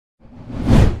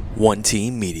One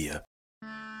Team Media.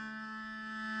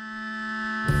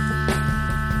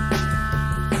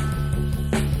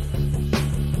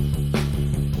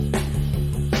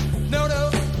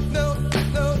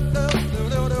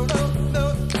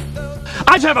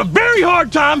 I just have a very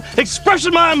hard time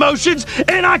expressing my emotions,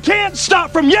 and I can't stop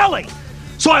from yelling.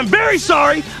 So I'm very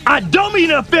sorry. I don't mean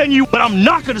to offend you, but I'm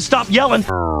not going to stop yelling.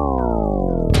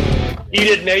 Eat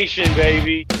It Nation,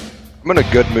 baby. I'm in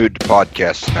a good mood to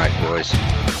podcast tonight, boys.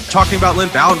 Talking about Lynn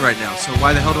Bowden right now, so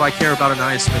why the hell do I care about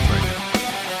Anaya Smith right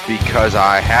now? Because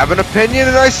I have an opinion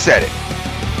and I said it.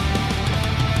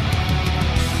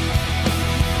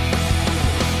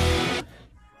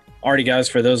 Alrighty, guys,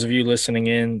 for those of you listening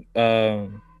in,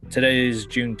 today is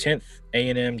June 10th.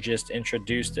 A&M just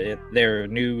introduced their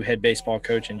new head baseball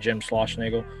coach in Jim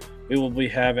Schlossnagle. We will be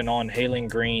having on Halen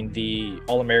Green, the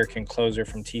All-American closer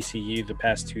from TCU the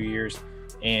past 2 years,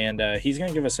 and he's going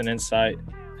to give us an insight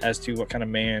as to what kind of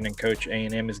man and coach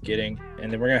A&M is getting.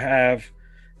 And then we're going to have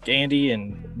Gandy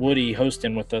and Woody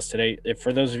hosting with us today.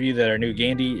 For those of you that are new,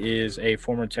 Gandy is a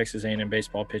former Texas A&M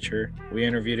baseball pitcher. We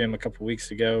interviewed him a couple weeks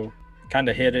ago. Kind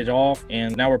of hit it off,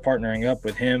 and now we're partnering up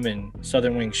with him and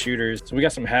Southern Wing Shooters. So we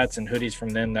got some hats and hoodies from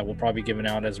them that we'll probably be giving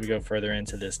out as we go further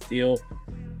into this deal.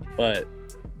 But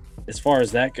as far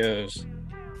as that goes,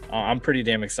 I'm pretty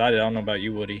damn excited. I don't know about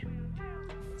you, Woody.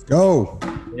 Let's go.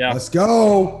 Yeah. Let's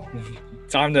go.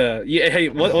 Time to – hey,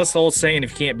 what's the old saying?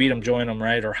 If you can't beat them, join them,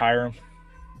 right? Or hire them?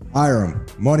 Hire them.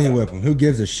 Money whip them. Who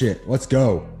gives a shit? Let's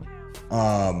go.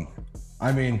 I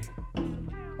mean,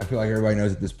 I feel like everybody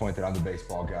knows at this point that I'm the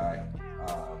baseball guy.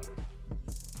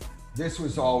 This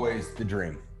was always the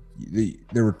dream.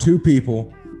 There were two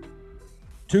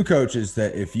coaches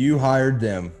that if you hired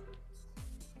them,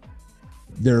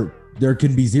 there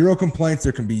can be zero complaints.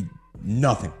 There can be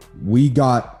nothing. We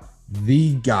got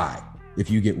the guy if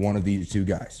you get one of these two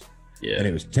guys. Yeah. And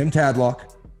it was Tim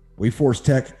Tadlock. We forced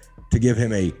Tech to give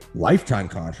him a lifetime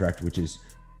contract, which is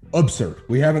absurd.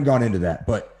 We haven't gone into that,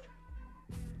 but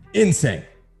insane.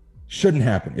 Shouldn't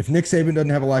happen. If Nick Saban doesn't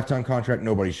have a lifetime contract,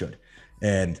 nobody should.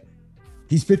 And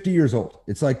he's 50 years old.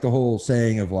 It's like the whole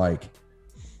saying of like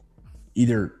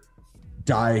either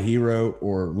die a hero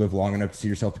or live long enough to see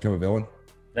yourself become a villain.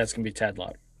 That's going to be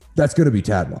Tadlock. That's going to be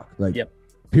Tadlock. Like, yep.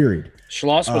 Period.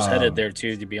 Schloss was headed there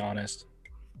too, to be honest.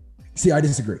 See, I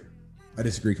disagree. I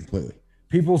disagree completely.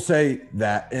 People say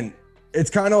that, and it's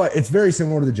kind of like, it's very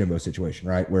similar to the Jimbo situation,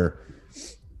 right? Where,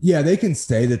 yeah, they can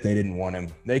say that they didn't want him.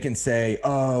 They can say,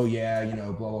 oh, yeah,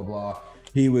 blah, blah, blah.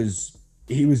 He was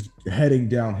heading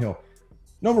downhill.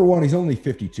 Number one, he's only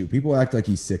 52. People act like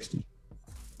he's 60.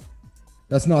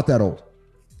 That's not that old.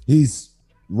 He's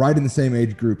right in the same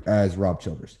age group as Rob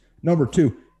Childress. Number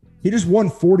two, he just won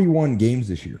 41 games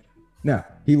this year. Now,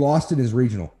 he lost in his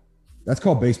regional. That's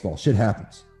called baseball. Shit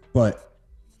happens. But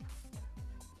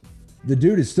the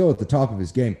dude is still at the top of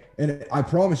his game. And I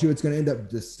promise you it's going to end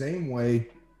up the same way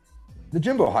the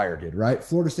Jimbo hire did, right?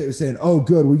 Florida State was saying, oh,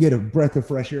 good, we get a breath of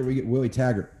fresh air. We get Willie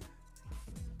Taggart.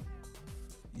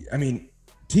 I mean,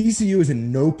 TCU is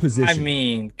in no position. I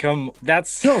mean,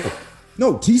 that's no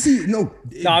TCU. No,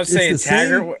 I was saying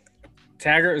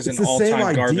Taggart is an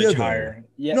all-time garbage hire.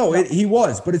 Yeah, no, he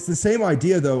was, but it's the same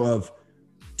idea though of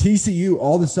TCU.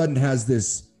 All of a sudden has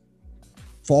this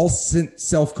false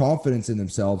self-confidence in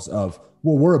themselves of,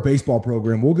 well, we're a baseball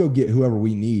program. We'll go get whoever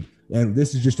we need, and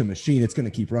this is just a machine. It's going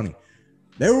to keep running.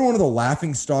 They were one of the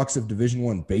laughing stocks of Division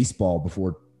I baseball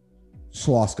before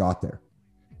Schloss got there.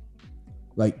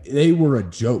 Like, they were a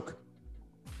joke.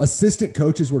 Assistant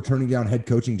coaches were turning down head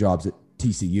coaching jobs at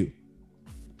TCU.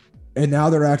 And now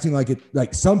they're acting like it,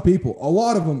 like some people, a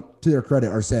lot of them, to their credit,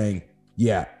 are saying,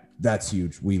 yeah, that's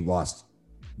huge. We lost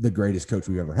the greatest coach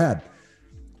we've ever had.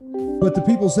 But the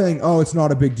people saying, oh, it's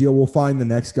not a big deal, we'll find the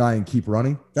next guy and keep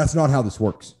running. That's not how this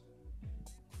works.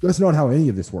 That's not how any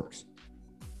of this works.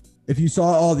 If you saw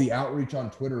all the outreach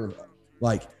on Twitter,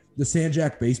 like the San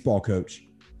Jac baseball coach,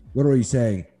 literally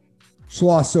saying,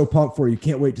 Schloss so pumped for you.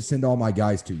 Can't wait to send all my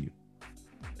guys to you.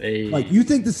 Hey. Like, you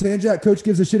think the San Jac coach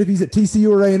gives a shit if he's at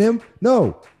TCU or A&M?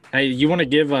 No. Hey, you want to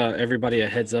give everybody a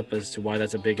heads up as to why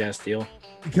that's a big-ass deal?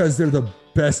 Because they're the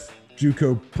best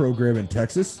JUCO program in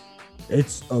Texas.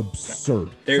 It's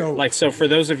absurd. So for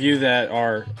those of you that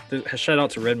are – shout out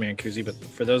to Redman Koozie, but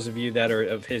for those of you that are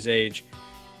of his age,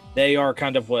 they are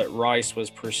kind of what Rice was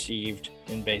perceived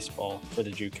in baseball for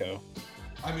the JUCO.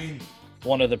 I mean –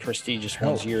 one of the prestigious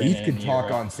ones year in Heath and can year talk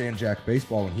out. on San Jac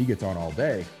baseball when he gets on all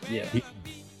day. Yeah. He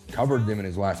covered them in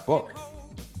his last book.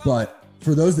 But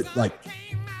for those that, like,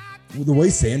 the way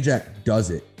San Jac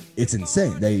does it, it's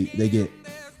insane. They get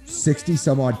 60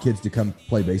 some odd kids to come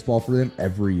play baseball for them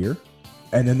every year,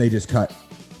 and then they just cut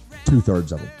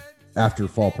 2/3 of them. after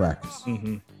fall practice.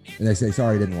 Mm-hmm. And they say,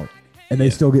 sorry, it didn't work. And they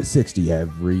still get 60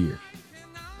 every year.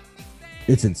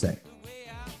 It's insane.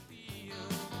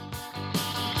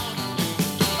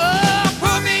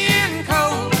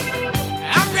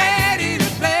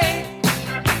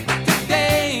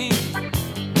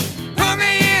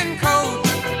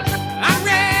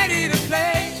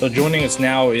 So joining us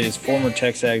now is former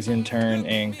Texags intern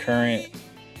and current,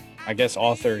 I guess,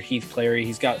 author Heath Clary.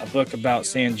 He's got a book about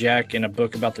San Jack and a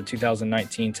book about the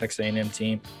 2019 Texas A&M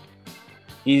team.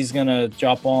 He's going to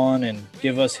drop on and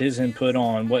give us his input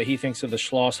on what he thinks of the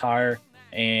Schloss hire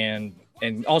and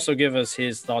also give us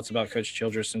his thoughts about Coach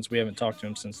Childress, since we haven't talked to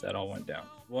him since that all went down.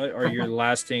 What are your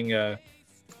lasting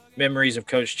memories of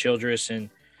Coach Childress,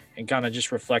 and kind of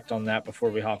just reflect on that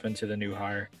before we hop into the new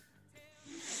hire?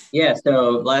 Yeah,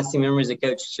 so lasting memories of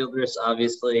Coach Childress,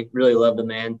 obviously. Really loved the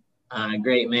man.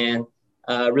 Great man.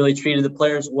 Really treated the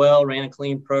players well, ran a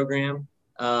clean program.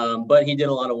 But he did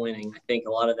a lot of winning. I think a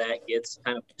lot of that gets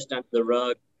kind of pushed under the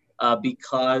rug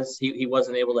because he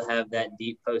wasn't able to have that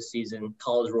deep postseason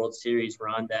College World Series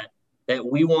run that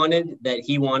we wanted, that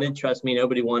he wanted. Trust me,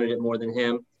 nobody wanted it more than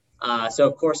him. So,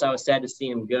 of course, I was sad to see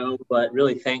him go, but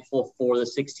really thankful for the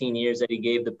 16 years that he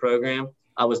gave the program.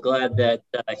 I was glad that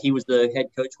he was the head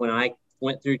coach when I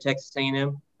went through Texas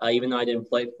A&M, even though I didn't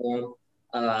play for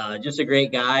him. Just a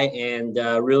great guy, and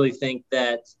really think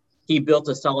that he built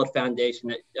a solid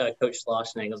foundation that Coach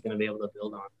Schlossnagle is going to be able to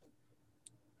build on.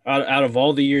 Out of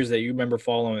all the years that you remember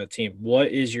following the team, what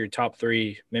is your top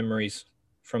 3 memories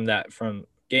from that, from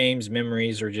games,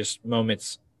 memories, or just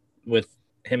moments with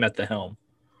him at the helm?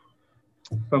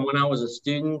 From when I was a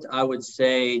student, I would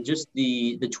say just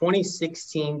the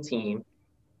 2016 team.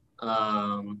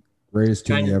 Greatest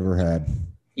team you ever had.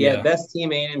 Yeah, best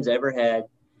team A&M's ever had,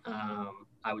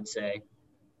 I would say.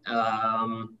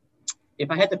 If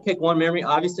I had to pick one memory,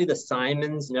 obviously the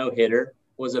Simons no-hitter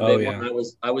was a big one.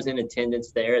 I was in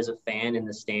attendance there as a fan in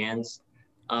the stands.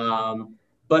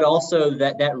 But also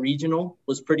that regional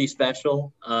was pretty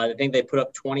special. I think they put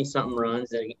up 20-something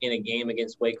runs in a game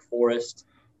against Wake Forest.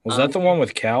 Was that the one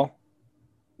with Cal?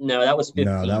 No, that was 15.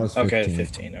 No, that was 15. Okay,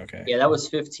 15, okay. Yeah, that was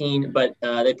 15, but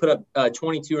they put up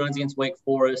 22 runs against Wake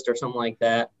Forest or something like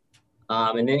that.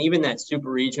 And then even that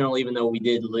super regional, even though we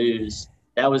did lose,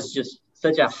 that was just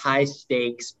such a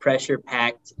high-stakes,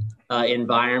 pressure-packed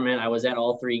environment. I was at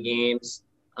all 3 games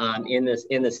in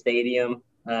the stadium.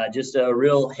 Just a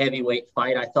real heavyweight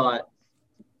fight. I thought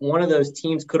one of those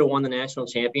teams could have won the national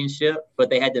championship,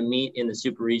 but they had to meet in the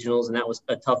super regionals, and that was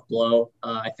a tough blow.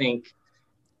 I think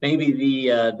maybe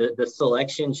the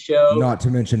selection show, not to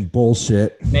mention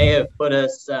bullshit, may have put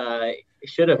us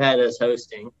should have had us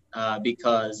hosting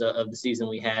because of the season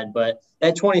we had. But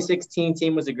that 2016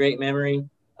 team was a great memory.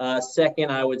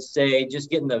 Second, I would say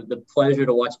just getting the pleasure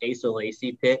to watch Asa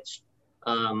Lacy pitch.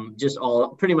 Just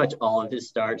pretty much all of his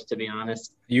starts, to be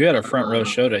honest. You had a front row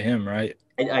show to him, right?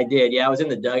 I did. Yeah, I was in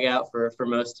the dugout for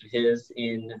most of his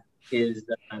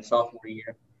sophomore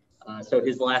year. So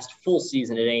his last full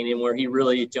season at A&M, where he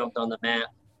really jumped on the map,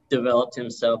 developed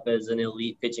himself as an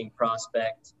elite pitching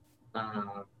prospect.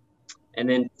 And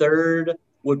then third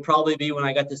would probably be when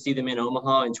I got to see them in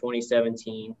Omaha in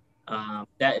 2017.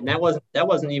 That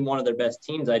wasn't even one of their best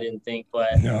teams, I didn't think,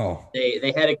 but no,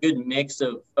 they had a good mix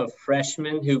of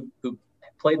freshmen who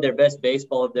played their best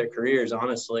baseball of their careers,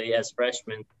 honestly, as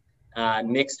freshmen,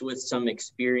 mixed with some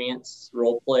experienced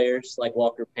role players like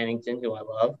Walker Pennington, who I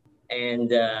love.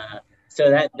 And so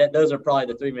that those are probably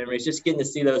the 3 memories. Just getting to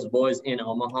see those boys in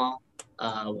Omaha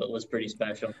was pretty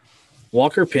special.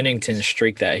 Walker Pennington's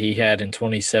streak that he had in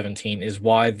 2017 is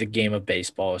why the game of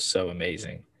baseball is so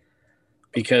amazing.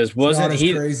 Because wasn't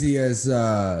he crazy as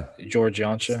George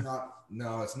Jancha?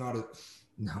 It's not.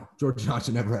 George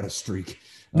Jancha never had a streak.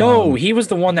 No, he was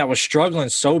the one that was struggling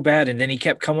so bad, and then he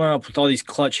kept coming up with all these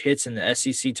clutch hits in the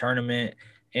SEC tournament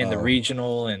and the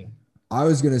regional. And I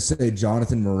was gonna say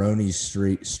Jonathan Maroney's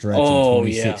stretch in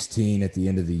 2016 at the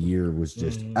end of the year was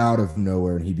just out of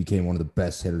nowhere, and he became one of the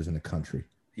best hitters in the country.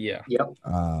 Yeah. Yep.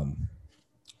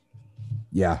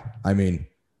 Yeah. I mean,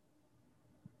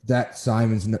 that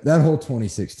whole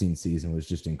 2016 season was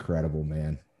just incredible,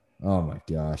 man. Oh my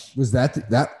gosh. Was that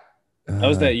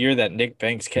was that year that Nick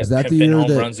Banks kept pimping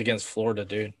home runs against Florida,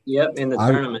 dude. Yep, in the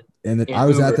tournament. I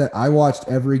was at that. I watched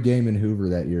every game in Hoover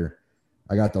that year.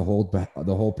 I got the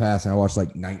whole pass, and I watched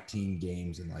like 19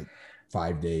 games in like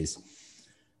 5 days.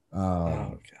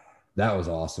 God. That was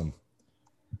awesome.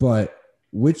 But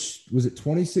which was it?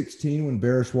 2016 when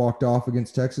Barish walked off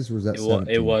against Texas, or was that?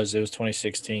 It was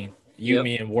 2016.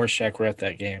 Me, and Warshak were at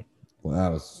that game. Well,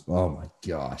 that was, oh my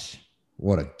gosh,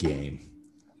 what a game!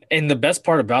 And the best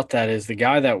part about that is the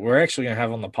guy that we're actually going to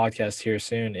have on the podcast here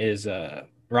soon is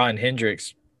Ryan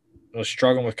Hendricks. Was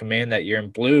struggling with command that year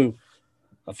and blew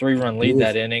a 3-run lead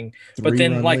that inning. But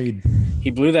then,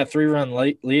 he blew that 3-run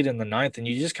lead in the 9th, and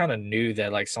you just kind of knew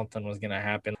that, like, something was going to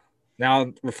happen.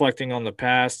 Now, reflecting on the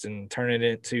past and turning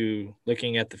it into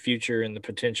looking at the future and the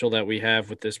potential that we have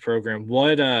with this program,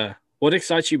 what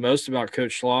excites you most about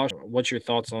Coach Schloss? What's your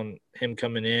thoughts on him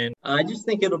coming in? I just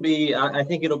think it'll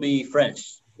be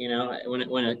fresh. You know,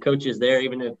 when a coach is there,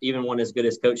 even one as good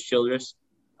as Coach Childress,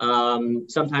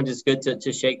 sometimes it's good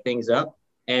to shake things up.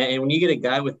 And when you get a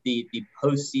guy with the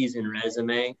postseason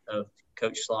resume of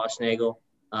Coach Schlossnagle,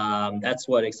 that's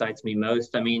what excites me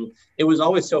most. I mean, it was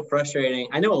always so frustrating.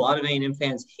 I know a lot of A&M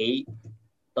fans hate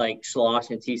like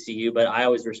Schloss and TCU, but I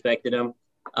always respected them.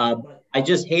 I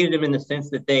just hated them in the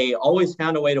sense that they always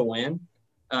found a way to win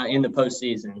in the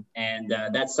postseason, and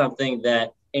that's something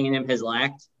that A&M has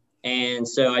lacked. And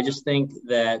so I just think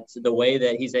that the way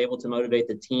that he's able to motivate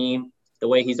the team, the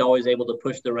way he's always able to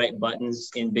push the right buttons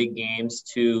in big games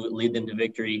to lead them to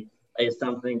victory is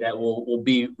something that will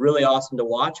be really awesome to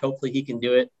watch. Hopefully he can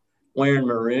do it wearing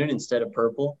maroon instead of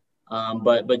purple.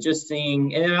 But just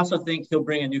seeing – and I also think he'll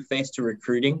bring a new face to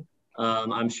recruiting.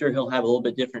 I'm sure he'll have a little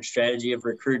bit different strategy of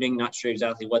recruiting. Not sure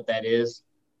exactly what that is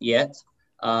yet.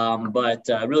 But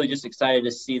really just excited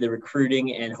to see the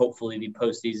recruiting and hopefully the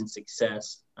postseason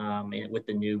success with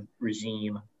the new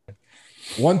regime.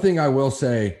 One thing I will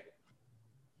say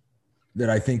that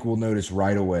I think we'll notice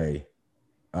right away,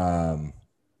 and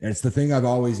it's the thing I've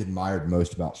always admired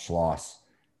most about Schloss,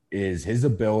 is his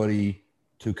ability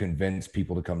to convince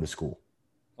people to come to school.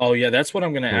 Oh, yeah, that's what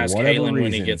I'm going to ask Kalen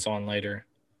when he gets on later.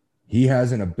 He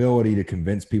has an ability to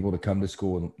convince people to come to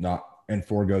school and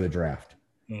forego the draft.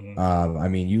 Mm-hmm. I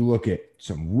mean, you look at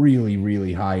some really,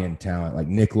 really high-end talent like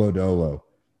Nick Lodolo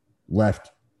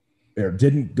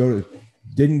didn't go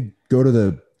to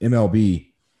the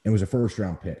MLB and was a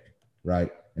first-round pick,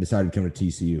 right? And decided to come to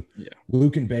TCU. Yeah.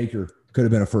 Luken Baker could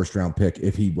have been a first-round pick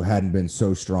if he hadn't been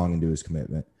so strong into his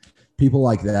commitment. People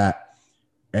like that,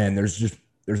 and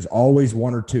there's always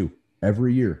one or two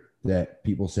every year that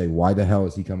people say, why the hell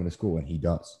is he coming to school? And he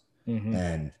does. Mm-hmm.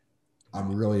 And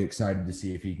I'm really excited to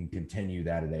see if he can continue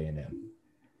that at A&M.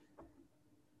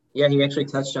 Yeah, he actually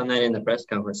touched on that in the press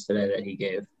conference today that he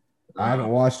gave. I haven't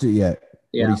watched it yet.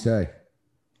 Yeah. What did he say?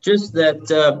 Just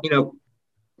that,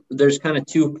 there's kind of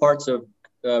two parts of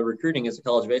recruiting as a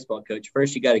college baseball coach.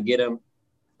 First, you got to get them.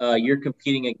 You're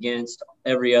competing against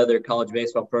every other college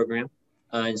baseball program.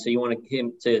 And so you want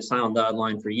him to sign on the dotted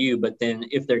line for you. But then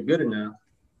if they're good enough,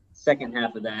 second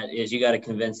half of that is you got to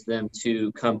convince them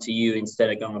to come to you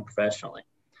instead of going professionally.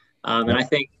 And I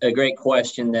think a great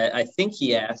question that I think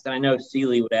he asked, and I know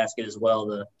Seeley would ask it as well,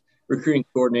 the recruiting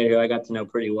coordinator I got to know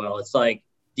pretty well. It's like,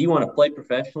 do you want to play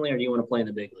professionally or do you want to play in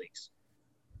the big leagues?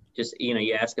 Just,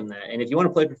 you ask him that. And if you want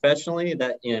to play professionally,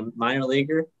 that minor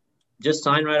leaguer, just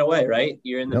sign right away, right?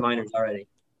 You're in the minors already.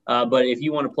 But if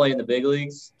you want to play in the big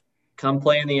leagues, come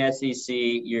play in the SEC.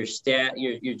 Your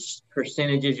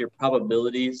percentages, your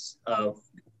probabilities of,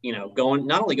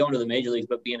 not only going to the major leagues,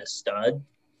 but being a stud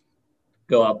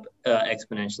go up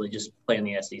exponentially. Just play in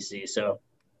the SEC. So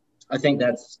I think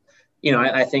that's,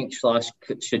 I think Schloss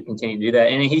should continue to do that.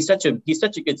 And he's such a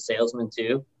good salesman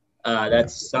too.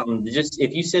 That's something just,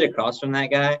 if you sit across from that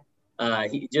guy,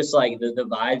 he just like the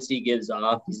vibes he gives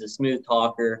off, he's a smooth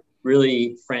talker,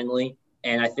 really friendly.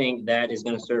 And I think that is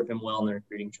going to serve him well in the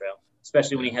recruiting trail,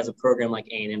 especially when he has a program like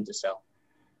A&M to sell.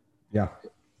 Yeah,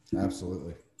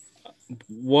 absolutely.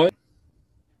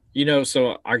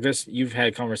 So I guess you've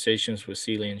had conversations with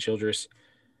Seeley and Childress.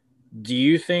 Do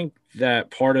you think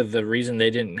that part of the reason they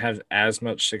didn't have as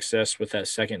much success with that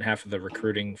second half of the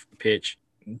recruiting pitch,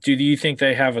 do you think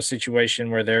they have a situation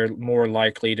where they're more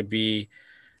likely to be,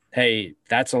 hey,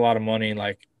 that's a lot of money,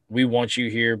 like we want you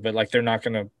here, but like they're not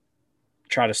going to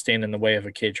try to stand in the way of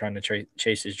a kid trying to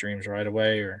chase his dreams right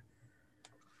away? Or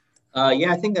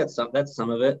I think that's some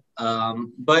of it.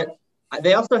 But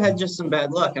they also had just some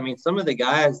bad luck. I mean, some of the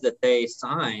guys that they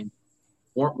signed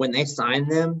when they signed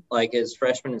them, like as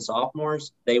freshmen and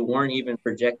sophomores, they weren't even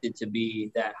projected to be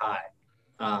that high.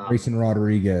 Grayson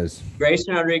Rodriguez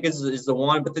is the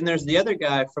one, but then there's the other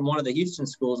guy from one of the Houston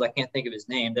schools. I can't think of his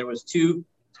name. There was two,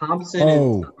 Thompson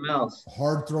and something else.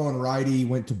 Hard throwing righty,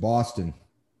 went to Boston.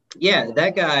 Yeah,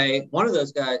 that guy, one of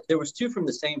those guys, there was two from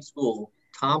the same school,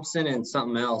 Thompson and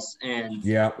something else. And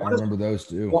yeah, I remember those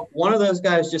two. One of those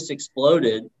guys just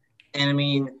exploded. And I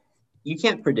mean, you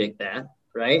can't predict that,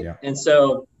 right? Yeah. And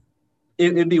so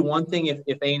it'd be one thing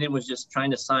if A&M was just trying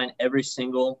to sign every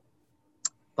single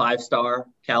 5-star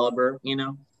caliber,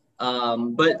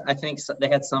 But I think they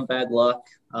had some bad luck.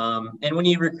 And when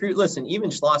you recruit, listen, even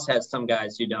Schloss has some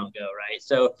guys who don't go, right?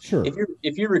 So Sure.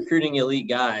 if you're recruiting elite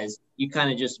guys, you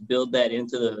kind of just build that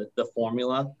into the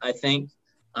formula, I think.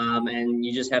 And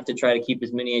you just have to try to keep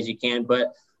as many as you can.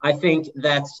 But I think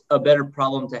that's a better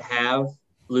problem to have,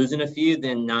 losing a few,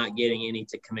 than not getting any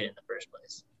to commit in the first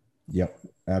place. Yep,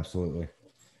 absolutely.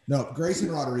 No,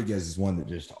 Grayson Rodriguez is one that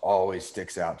just always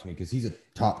sticks out to me because he's a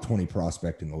top 20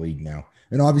 prospect in the league now.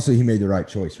 And obviously he made the right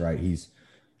choice, right? He's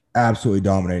absolutely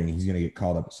dominating. He's going to get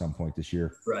called up at some point this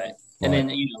year. Right. And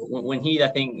then, when I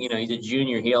think, he's a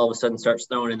junior, he all of a sudden starts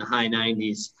throwing in the high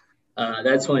 90s.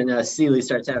 That's when Sealy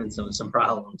starts having some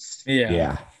problems.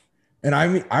 Yeah. And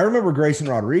I remember Grayson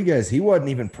Rodriguez, he wasn't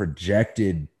even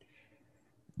projected.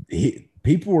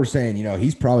 People were saying,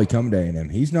 he's probably coming to A&M.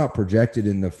 He's not projected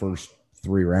in the first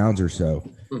 3 rounds or so.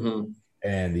 Mm-hmm.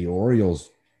 And the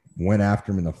Orioles went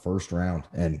after him in the first round.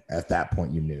 And at that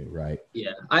point, you knew, right?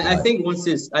 Yeah. I think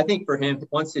for him,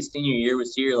 once his senior year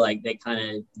was here, like, they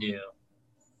kind of knew.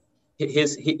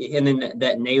 And then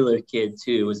that Naylor kid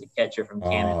too was a catcher from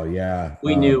Canada. Oh yeah,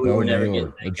 we knew we Bo were never Naylor,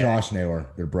 getting that Josh Naylor.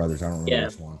 They're brothers. I don't remember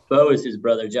this one. Bo is his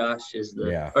brother. Josh is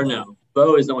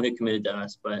Bo is the one who committed to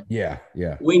us. But yeah,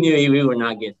 we knew we were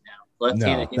not getting out.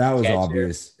 No, that was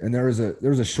obvious. And there was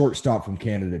a shortstop from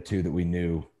Canada too that we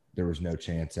knew there was no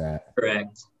chance at.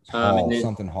 Correct.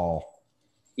 Hall.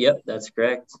 Yep, that's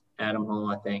correct. Adam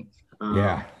Hall, I think.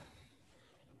 Yeah.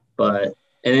 But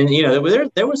and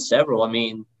then there was several. I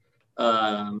mean.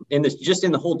 In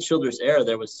the whole Childress era,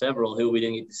 there was several who we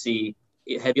didn't get to see.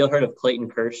 Have y'all heard of Clayton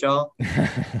Kershaw?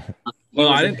 Well,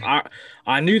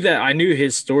 I knew that. I knew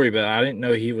his story, but I didn't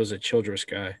know he was a Childress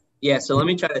guy. Yeah, so let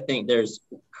me try to think. There's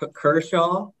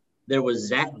Kershaw. There was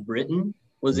Zach Britton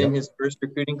was in his first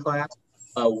recruiting class.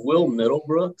 Will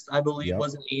Middlebrooks, I believe,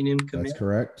 was an A&M commit. That's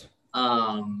correct.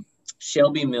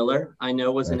 Shelby Miller, I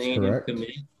know, was an A&M commit.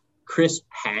 Chris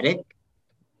Paddock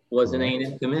was an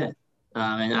A&M commit.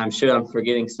 And I'm sure I'm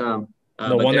forgetting some.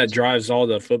 The one that drives all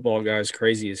the football guys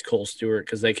crazy is Cole Stewart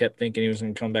because they kept thinking he was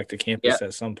going to come back to campus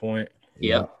at some point.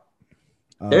 Yep.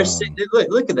 There's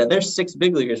look at that. There's 6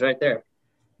 big leaguers right there.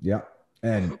 Yeah.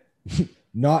 And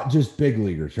not just big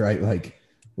leaguers, right? Like,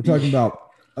 we're talking about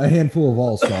a handful of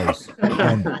all-stars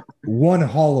and 1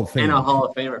 Hall of Famer. And a Hall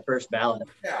of Famer first ballot.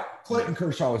 Yeah. Clayton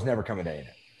Kershaw was never coming to A&M.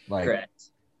 Correct.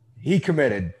 He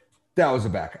committed. That was a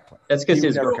backup plan. That's because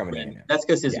his girlfriend. That's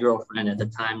because his girlfriend at the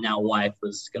time, now wife,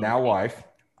 was going. Now wife.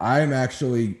 I'm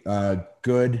actually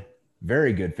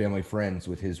very good family friends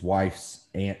with his wife's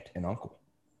aunt and uncle.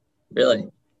 Really?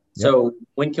 Yep. So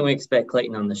when can we expect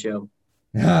Clayton on the show?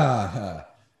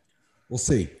 We'll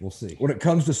see. When it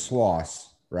comes to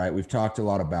Schloss, right? We've talked a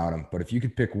lot about him, but if you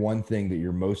could pick one thing that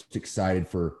you're most excited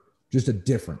for, just a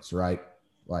difference, right?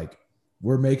 Like,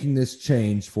 we're making this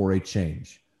change for a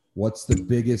change. What's the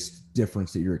biggest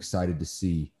difference that you're excited to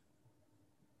see?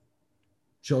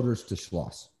 Childress to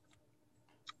Schloss.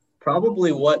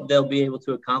 Probably what they'll be able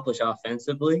to accomplish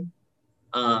offensively.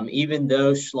 Even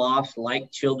though Schloss,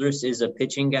 like Childress, is a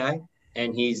pitching guy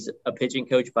and he's a pitching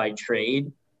coach by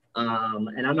trade.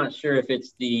 And I'm not sure if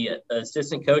it's the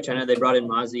assistant coach. I know they brought in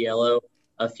Mazziello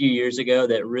a few years ago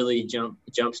that really jump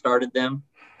started them.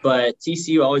 But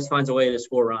TCU always finds a way to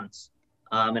score runs.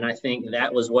 And I think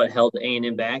that was what held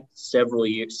A&M back several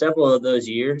years. Several of those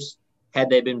years, had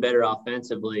they been better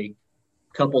offensively,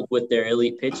 coupled with their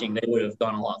elite pitching, they would have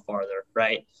gone a lot farther,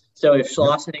 right? So if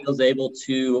Schlossenagel is able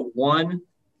to, 1,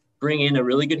 bring in a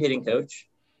really good hitting coach,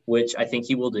 which I think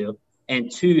he will do, and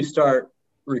 2, start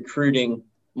recruiting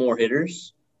more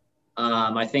hitters,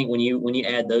 I think when you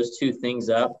add those 2 things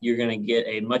up, you're going to get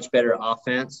a much better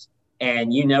offense.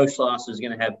 And Schloss is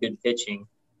going to have good pitching.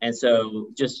 And so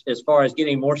just as far as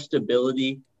getting more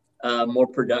stability, more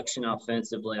production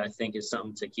offensively, I think is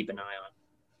something to keep an eye on.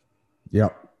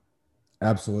 Yep,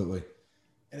 absolutely.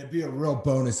 And it'd be a real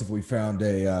bonus if we found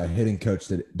a hitting coach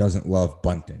that doesn't love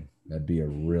bunting. That'd be a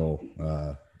real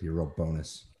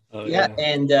bonus. Yeah,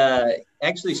 and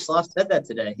actually Schloss said that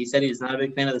today. He said he's not a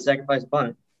big fan of the sacrifice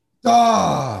bunt.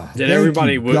 Did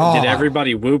everybody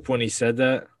whoop when he said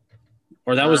that?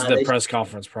 Or that was the press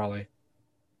conference probably.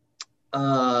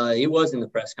 It was in the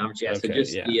press conference, yeah. Okay, so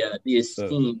just the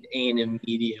esteemed A&M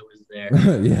media was there.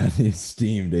 Yeah, the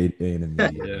esteemed A&M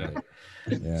media.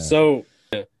 Yeah. So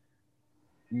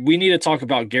we need to talk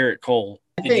about Garrett Cole.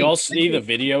 Did y'all see the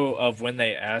video of when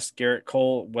they asked Garrett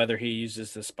Cole whether he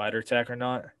uses the spider tack or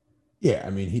not? Yeah,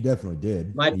 I mean, he definitely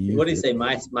did. What did he say?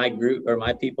 My group or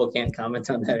my people can't comment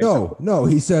on that? No.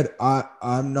 He said,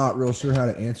 I'm not real sure how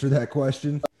to answer that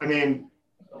question. I mean,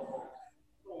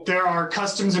 there are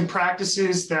customs and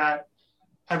practices that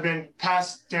have been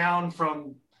passed down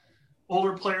from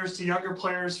older players to younger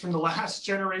players, from the last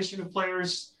generation of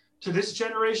players to this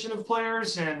generation of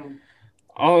players? And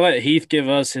I'll let Heath give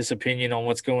us his opinion on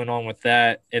what's going on with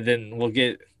that, and then we'll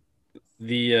get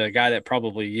the guy that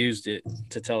probably used it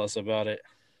to tell us about it.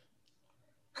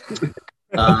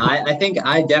 I think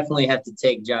I definitely have to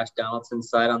take Josh Donaldson's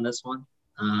side on this one.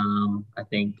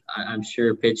 I'm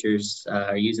sure pitchers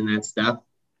are using that stuff.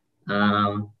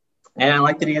 And I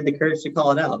like that he had the courage to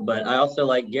call it out. But I also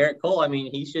like Garrett Cole. I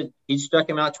mean, he struck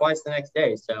him out twice the next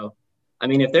day. So, I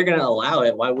mean, if they're going to allow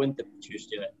it, why wouldn't the pitchers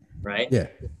do it, right? Yeah.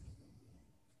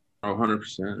 Oh,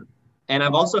 100%. And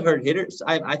I've also heard hitters.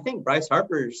 I think Bryce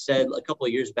Harper said a couple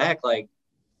of years back, like,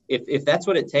 if that's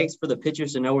what it takes for the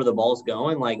pitchers to know where the ball's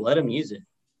going, like, let them use it.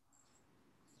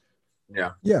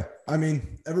 Yeah. Yeah. I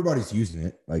mean, everybody's using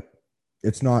it. Like,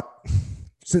 it's not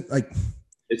like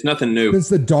it's nothing new. Since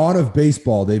the dawn of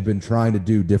baseball, they've been trying to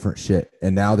do different shit,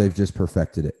 and now they've just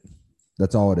perfected it.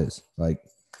 That's all it is. Like,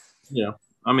 yeah.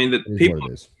 I mean, the people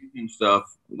using stuff,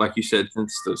 like you said,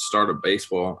 since the start of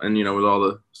baseball, and you know, with all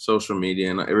the social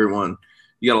media and everyone,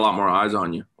 you got a lot more eyes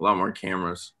on you, a lot more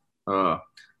cameras.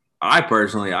 I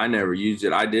personally, I never used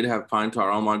it. I did have pine tar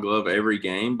on my glove every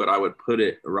game, but I would put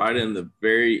it right in the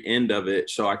very end of it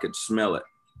so I could smell it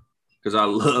because I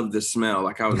love the smell.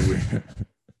 Like I was weird.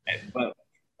 But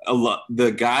a lot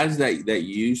the guys that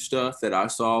use stuff that I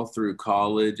saw through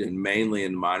college and mainly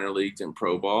in minor leagues and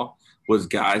pro ball was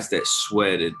guys that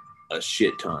sweated a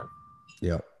shit ton.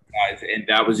 Yeah. Guys, and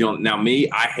that was the only. Now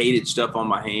me, I hated stuff on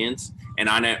my hands, and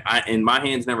and my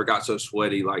hands never got so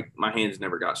sweaty. Like my hands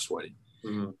never got sweaty.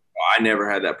 Mm-hmm. I never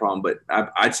had that problem, but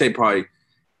I'd say probably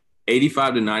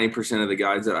 85 to 90% of the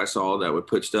guys that I saw that would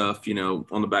put stuff, you know,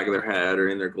 on the back of their hat or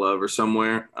in their glove or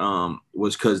somewhere,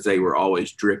 was because they were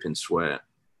always dripping sweat.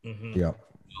 Mm-hmm. Yeah.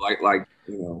 Like,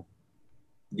 you know,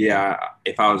 yeah,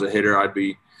 if I was a hitter,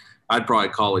 I'd probably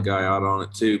call a guy out on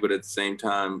it too. But at the same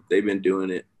time, they've been doing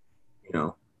it, you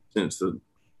know, since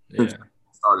it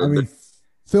started. I mean,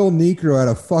 Phil Niekro had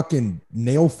a fucking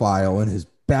nail file in his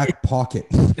back pocket.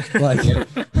 Like,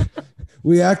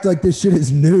 we act like this shit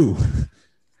is new.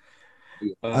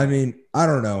 I mean, I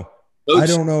don't know. I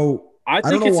don't know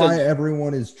why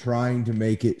everyone is trying to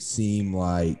make it seem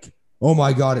like, oh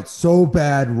my God, it's so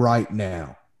bad right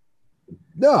now.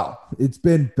 No, it's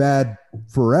been bad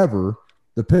forever.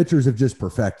 The pitchers have just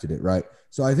perfected it, right?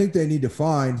 So I think they need to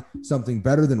find something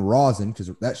better than rosin because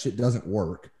that shit doesn't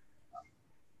work.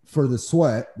 For the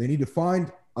sweat, they need to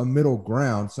find a middle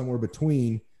ground somewhere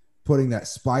between putting that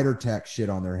spider tack shit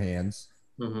on their hands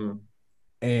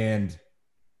and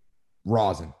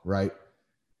rosin, right?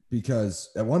 Because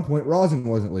at one point rosin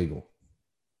wasn't legal.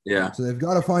 Yeah. So they've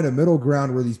got to find a middle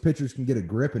ground where these pitchers can get a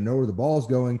grip and know where the ball's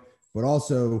going, but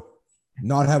also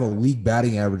not have a league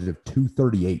batting average of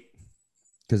 238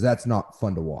 because that's not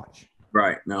fun to watch.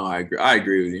 Right. No, I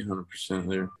agree with you 100%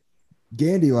 there.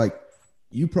 Gandy, like,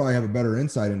 you probably have a better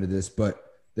insight into this, but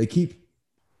they keep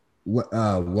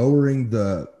lowering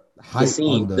the height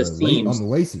on the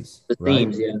laces. The right?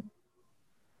 seams, yeah.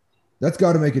 That's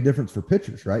got to make a difference for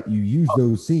pitchers, right? You use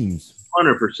those seams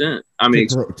 100%. I mean,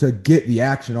 to get the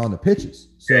action on the pitches.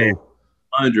 So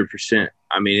 100%.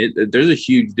 I mean, there's a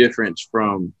huge difference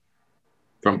from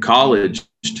college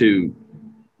to,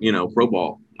 you know, pro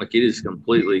ball. Like it is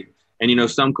completely. And you know,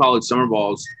 some college summer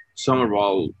ball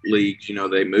leagues, you know,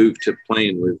 they move to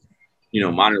playing with, you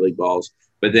know, minor league balls.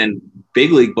 But then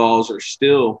big league balls are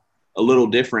still a little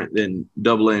different than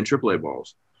AA and AAA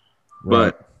balls.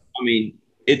 Right. But I mean,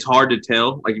 it's hard to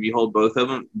tell, like if you hold both of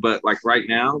them. But like right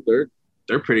now, they're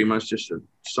pretty much just a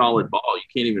solid ball. You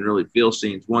can't even really feel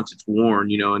seams once it's worn,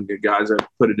 you know, and the guys have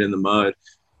put it in the mud.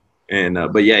 And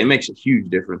but yeah, it makes a huge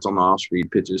difference on the off-speed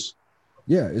pitches.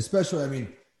 Yeah, especially, I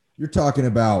mean, you're talking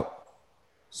about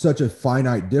such a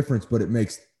finite difference, but it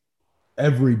makes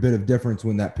every bit of difference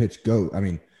when that pitch goes. I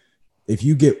mean, if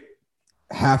you get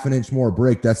half an inch more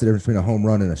break, that's the difference between a home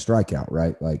run and a strikeout,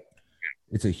 right? Like,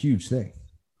 it's a huge thing.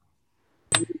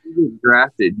 You get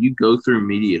drafted, you go through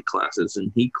media classes,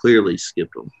 and he clearly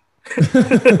skipped them.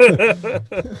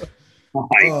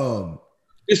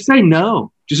 Just say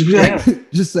no. Just be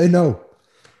like, just say no.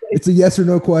 It's a yes or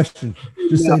no question.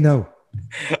 Just say no.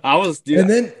 I was, dude, and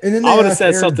then I would have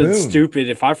said Aaron something Boone. stupid.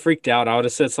 If I freaked out, I would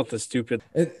have said something stupid.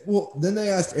 And well, then they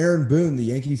asked Aaron Boone, the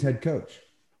Yankees head coach.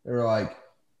 They were like,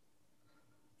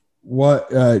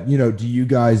 "What? You know, do you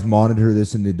guys monitor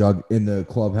this in the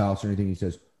clubhouse or anything?" He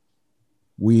says,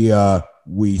 "We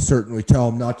certainly tell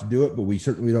them not to do it, but we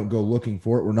certainly don't go looking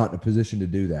for it. We're not in a position to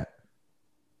do that."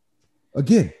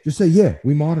 Again, just say, "Yeah,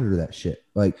 we monitor that shit."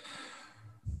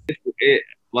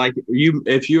 Like,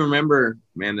 if you remember,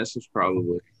 man, this was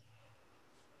probably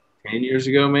 10 years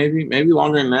ago, maybe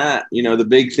longer than that. You know, the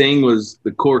big thing was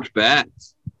the corked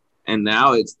bats, and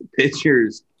now it's the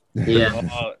pitchers. Yeah.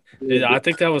 Dude, I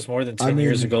think that was more than 10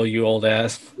 years ago, you old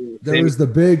ass. There was the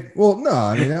big. Well, no,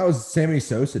 I mean that was Sammy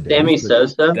Sosa. Sammy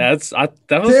Sosa. That was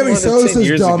Sammy more than 10 Sosa's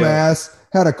years dumbass ago.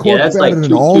 had a cork bat like in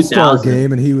an All-Star 2000.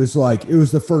 game, and he was like, "It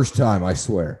was the first time, I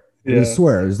swear. Yeah. I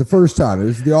swear, it was the first time. It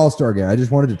was the All-Star game. I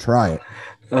just wanted to try it."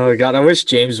 Oh God, I wish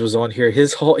James was on here.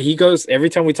 He goes every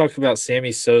time we talk about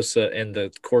Sammy Sosa and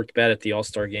the corked bat at the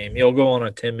All-Star game, he'll go on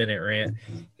a 10-minute rant,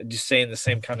 just saying the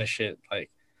same kind of shit.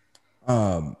 Like,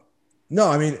 no,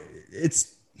 I mean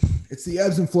it's the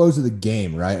ebbs and flows of the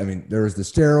game, right? I mean, there was the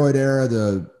steroid era,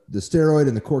 the steroid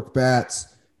and the corked bats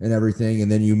and everything, and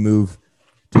then you move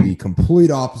to the complete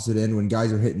opposite end when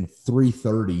guys are hitting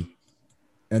 330,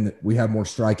 and we have more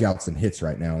strikeouts than hits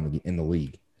right now in the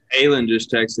league. Alan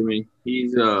just texted me.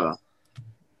 He's so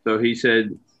he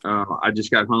said, I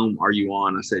just got home. Are you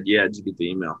on? I said, yeah, just get the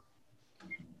email.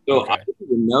 So Okay. I didn't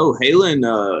even know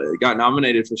Halen got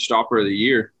nominated for Stopper of the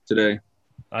Year today.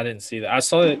 I didn't see that. I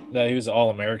saw that he was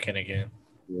All-American again.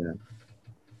 Yeah.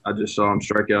 I just saw him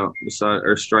strike out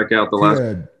the last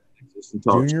Yeah,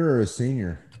 junior or a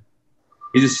senior?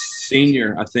 He's a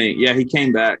senior, I think. Yeah, he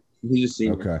came back. He's a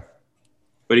senior. Okay.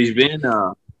 But he's been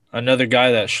Another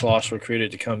guy that Schloss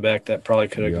recruited to come back that probably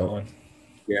could have gone.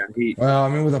 yeah, Well, I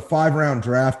mean, with a 5-round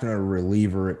draft and a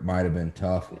reliever, it might have been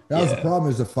tough. That was the problem,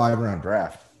 is a 5-round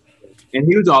draft. and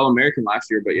he was All-American last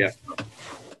year, but yeah.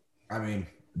 I mean,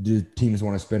 do teams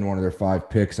want to spend one of their 5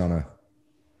 picks on a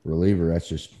reliever?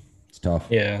 It's tough.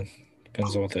 Yeah,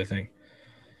 depends on what they think.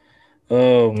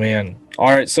 Oh man! All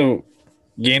right, so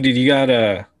Gandy, do you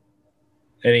got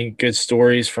any good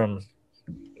stories from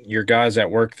your guys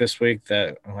at work this week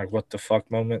that like what the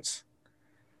fuck moments?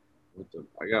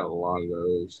 I got a lot of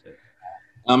those.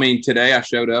 I mean, today I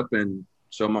showed up, and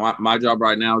so my job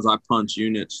right now is I punch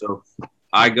units. So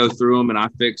I go through them and I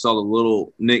fix all the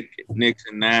little nicks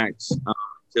and knacks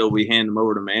until we hand them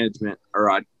over to management.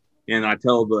 And I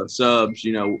tell the subs,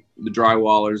 you know, the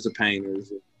drywallers, the painters,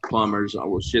 the plumbers,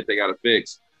 all the shit they got to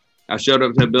fix. I showed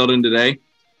up to the building today.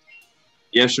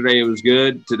 Yesterday it was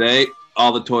good. Today,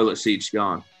 all the toilet seats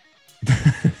gone.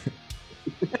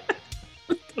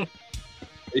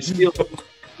 They steal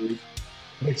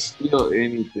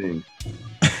anything.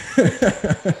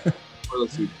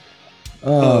 Toilet seats.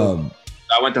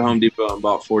 I went to Home Depot and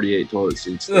bought 48 toilet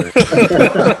seats today.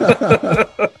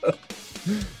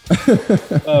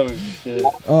 Oh shit!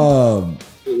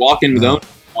 We're walking with owners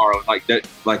tomorrow, like that.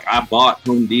 Like I bought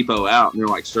Home Depot out, and they're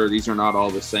like, "Sir, these are not all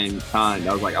the same kind."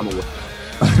 I was like, "I'm aware."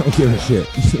 I don't give a shit.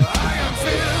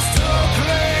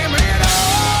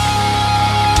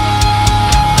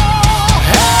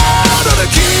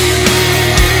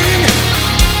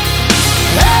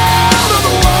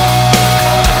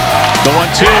 The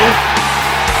 1-2.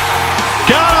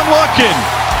 Got him looking.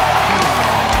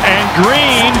 And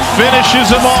Green finishes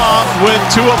him off with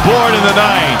 2 aboard in the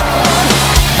 9th.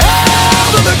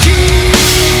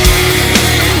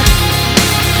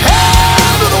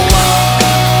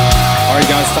 All right,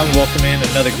 guys, time to welcome in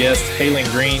another guest, Halen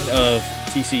Green of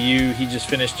TCU. He just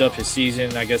finished up his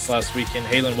season, I guess, last weekend.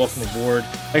 Halen, welcome aboard.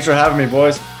 Thanks for having me,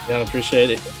 boys. Yeah, I appreciate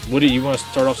it. Woody, you want to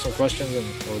start off some questions,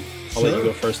 or I'll let you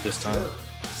go first this time.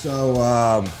 So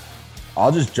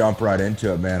I'll just jump right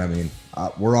into it, man. I mean,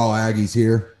 we're all Aggies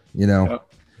here. You know,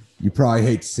 Yep. You probably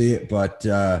hate to see it, but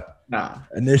Nah.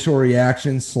 initial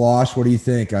reaction, Slosh, what do you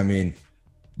think? I mean,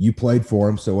 you played for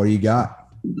him, so what do you got?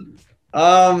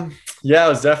 Yeah, it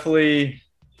was definitely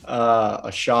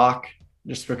a shock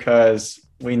just because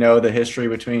we know the history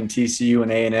between TCU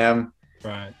and A&M.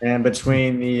 Right. And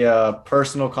between the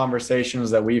personal conversations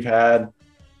that we've had,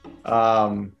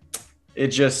 it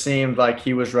just seemed like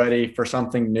he was ready for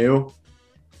something new.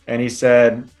 And he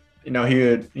said, you know,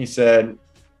 he said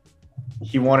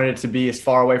he wanted it to be as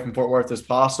far away from Fort Worth as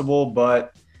possible,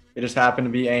 but it just happened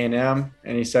to be A&M.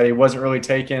 And he said he wasn't really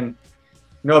taking,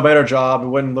 a better job. He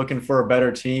wasn't looking for a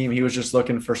better team. He was just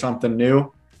looking for something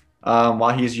new while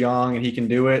he's young and he can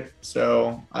do it.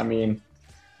 So, I mean,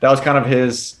 that was kind of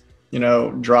his,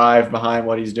 drive behind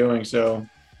what he's doing. So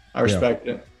I respect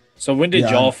it. So when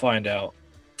did y'all find out?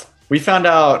 We found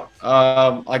out,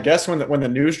 I guess when the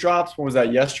news drops. When was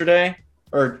that? Yesterday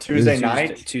or Tuesday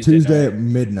night? Tuesday at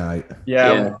midnight.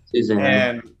 Yeah. Tuesday night.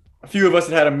 And a few of us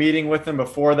had a meeting with him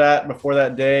before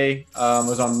that day. It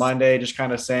was on Monday, just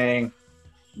kind of saying,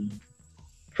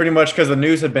 pretty much because the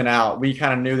news had been out, we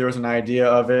kind of knew there was an idea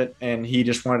of it, and he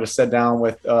just wanted to sit down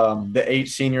with the 8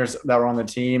 seniors that were on the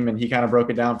team, and he kind of broke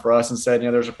it down for us and said,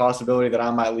 there's a possibility that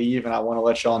I might leave, and I want to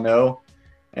let y'all know.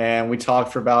 And we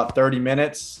talked for about 30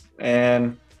 minutes,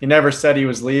 and he never said he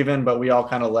was leaving, but we all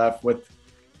kind of left with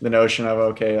the notion of,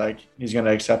 okay, like he's going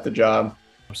to accept the job.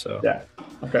 So yeah.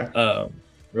 Okay.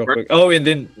 Real quick. Oh, and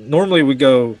then normally we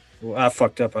go, well, I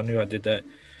fucked up. I knew I did that.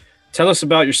 Tell us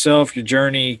about yourself, your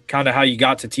journey, kind of how you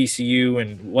got to TCU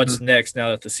and what's next now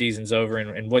that the season's over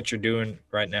and what you're doing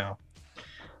right now.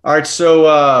 All right.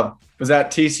 So was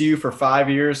at TCU for 5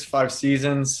 years, 5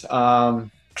 seasons.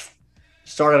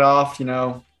 Started off,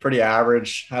 pretty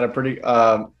average, had a pretty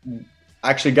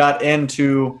actually got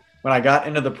into – when I got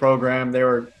into the program, they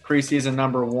were preseason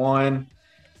number 1.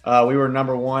 We were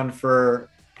number 1 for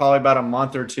probably about a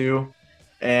month or 2.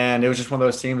 And it was just one of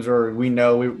those teams where we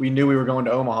knew we were going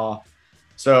to Omaha.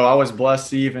 So I was blessed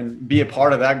to even be a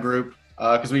part of that group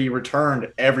because we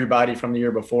returned everybody from the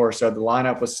year before. So the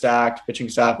lineup was stacked, pitching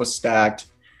staff was stacked.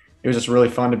 It was just really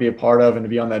fun to be a part of and to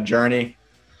be on that journey.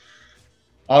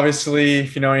 Obviously,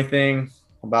 if you know anything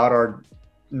about our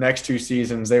next 2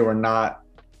 seasons, they were not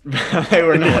good. They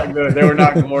were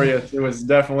not glorious. It was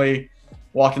definitely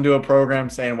walked into a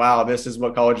program saying, wow, this is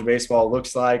what college baseball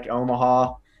looks like,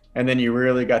 Omaha. And then you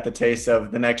really got the taste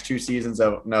of the next 2 seasons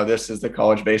of, no, this is the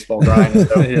college baseball grind.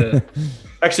 So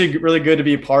actually really good to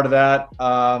be a part of that.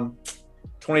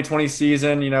 2020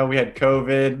 season, we had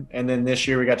COVID, and then this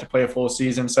year we got to play a full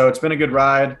season. So it's been a good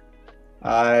ride.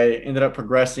 I ended up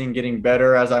progressing, getting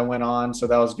better as I went on. So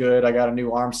that was good. I got a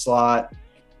new arm slot.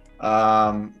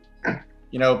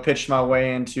 Pitched my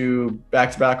way into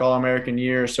back-to-back All-American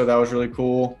years. So that was really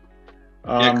cool.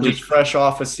 Just fresh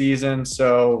off a season.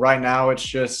 So right now it's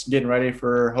just getting ready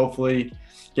for hopefully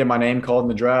get my name called in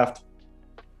the draft.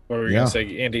 What were you going to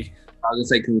say, Andy? I was going to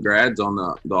say congrats on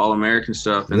the All-American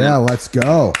stuff. And then, let's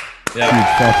go. Yeah. Huge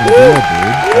fucking deal,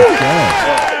 dude. Let's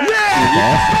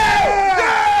go.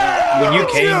 When you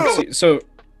came, so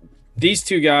these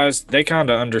 2 guys, they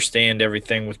kind of understand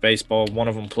everything with baseball. One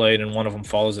of them played and one of them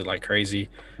follows it like crazy.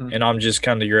 And I'm just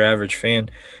kind of your average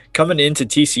fan. Coming into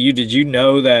TCU, did you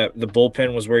know that the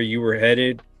bullpen was where you were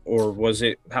headed, or was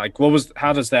it like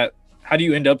how do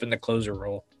you end up in the closer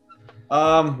role?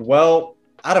 Well,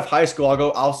 out of high school,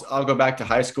 I'll go back to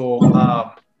high school.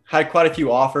 Had quite a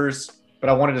few offers, but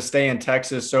I wanted to stay in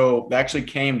Texas, so it actually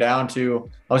came down to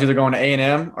I was either going to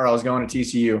A&M or I was going to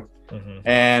TCU,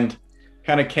 and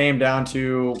kind of came down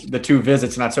to the 2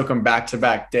 visits, and I took them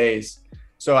back-to-back days.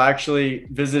 So I actually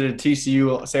visited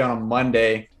TCU, say on a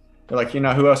Monday. They're like,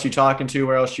 who else you talking to?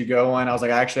 Where else you going? I was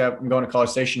like, I'm going to College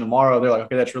Station tomorrow. They're like,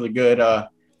 okay, that's really good.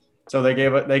 So they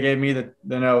gave me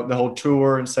the whole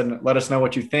tour and said, let us know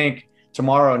what you think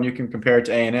tomorrow, and you can compare it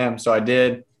to A&M. So I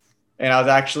did, and I was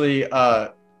actually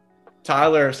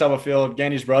Tyler Stubblefield,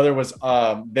 Gandy's brother, was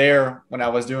there when I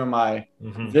was doing my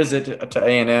visit to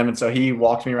A&M, and so he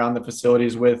walked me around the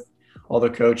facilities with all the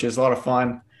coaches. A lot of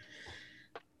fun.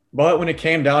 But when it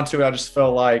came down to it, I just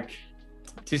felt like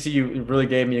TCU really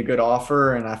gave me a good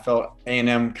offer, and I felt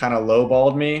A&M kind of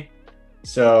lowballed me.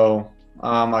 So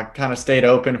I kind of stayed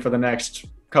open for the next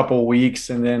couple of weeks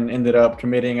and then ended up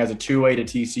committing as a 2-way to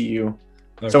TCU.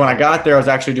 Okay. So when I got there, I was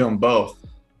actually doing both.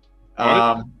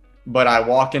 But I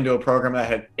walked into a program that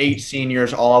had 8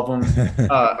 seniors, all of them,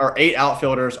 or 8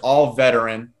 outfielders, all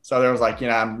veteran. So there was like,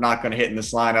 I'm not going to hit in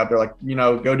this lineup. They're like,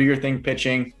 go do your thing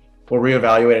pitching. We'll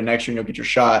reevaluate it next year and you'll get your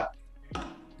shot.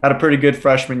 Had a pretty good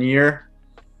freshman year.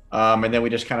 And then we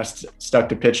just kind of stuck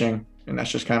to pitching, and that's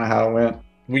just kind of how it went.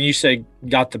 When you say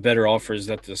got the better offer, is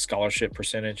that the scholarship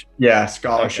percentage? Yeah,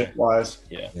 scholarship-wise.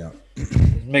 Yeah.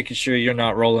 Making sure you're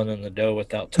not rolling in the dough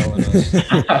without telling us.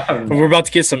 We're about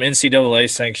to get some NCAA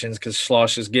sanctions because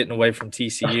Schloss is getting away from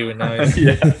TCU. And now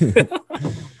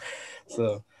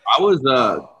So I was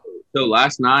so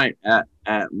last night at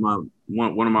my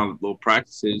one of my little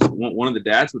practices, one of the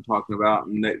dads were talking about,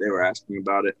 and they were asking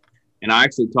about it. And I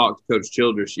actually talked to Coach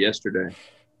Childress yesterday.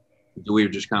 We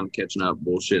were just kind of catching up,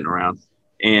 bullshitting around.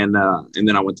 And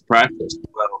then I went to practice.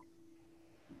 Well,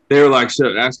 they were like,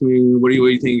 so asking me, what do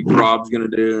you think Rob's going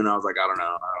to do? And I was like, I don't know. I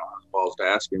don't have the balls to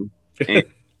ask him. And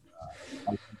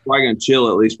I'm probably going to chill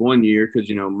at least 1 year because,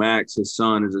 Max, his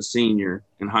son, is a senior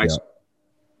in high school.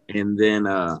 And then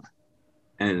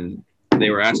and they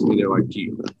were asking me, they're like,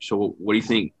 so what do you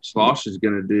think Slosh is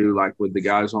going to do, like, with the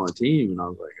guys on the team? And I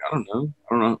was like, I don't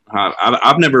know.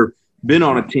 I've never been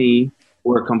on a team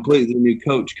where a completely new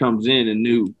coach comes in and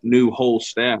new whole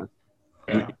staff.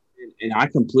 And I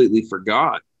completely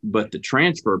forgot. But the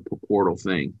transfer portal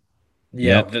thing.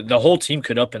 Yeah, the whole team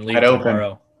could up and leave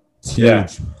tomorrow. Yeah.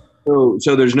 So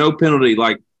there's no penalty.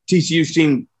 Like TCU's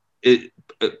team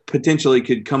potentially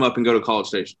could come up and go to College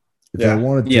Station. If they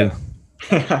wanted to.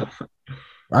 Yeah.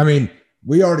 I mean,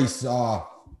 we already saw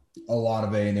a lot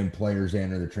of A&M players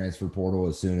enter the transfer portal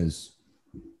as soon as,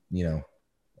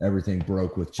 everything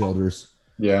broke with Childress.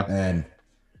 Yeah. And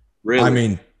Really? I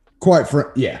mean, quite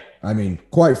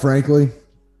frankly,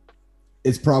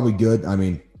 it's probably good. I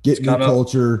mean, get new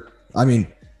culture. I mean,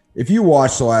 if you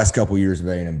watch the last couple years of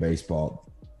A&M baseball,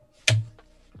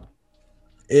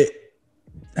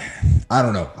 I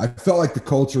don't know. I felt like the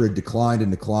culture had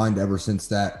declined ever since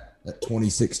that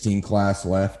 2016 class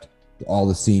left. All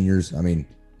the seniors. I mean,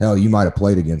 hell, you might have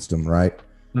played against them, right?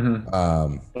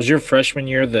 Mm-hmm. Was your freshman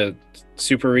year the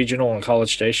super regional in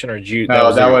College Station, or did you?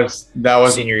 No, that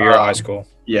was senior year of high school.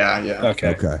 Yeah.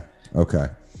 Okay.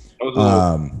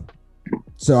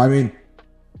 So I mean,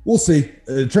 we'll see.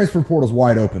 The transfer portal's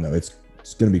wide open though. It's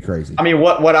going to be crazy. I mean,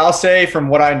 what I'll say from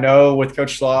what I know with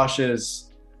Coach Slosh is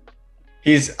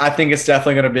I think it's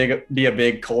definitely going to be a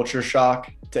big culture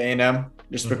shock to A&M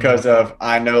just because of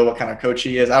I know what kind of coach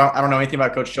he is. I don't know anything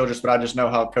about Coach Childress, but I just know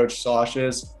how Coach Slosh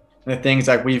is and the things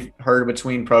like we've heard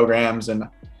between programs. And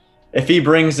if he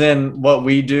brings in what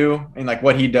we do and like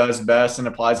what he does best and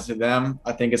applies it to them,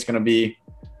 I think it's going to be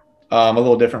a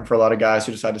little different for a lot of guys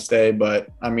who decide to stay. But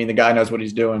I mean, the guy knows what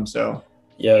he's doing. So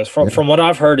yeah, from what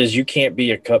I've heard is you can't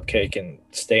be a cupcake and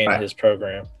stay in his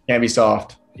program. Can't be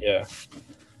soft. Yeah.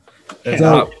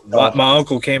 So, my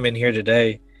uncle came in here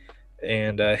today,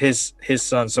 and his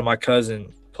son, so my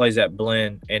cousin plays at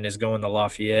Blinn and is going to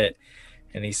Lafayette,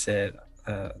 and he said,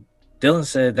 Dylan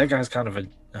said that guy's kind of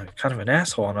an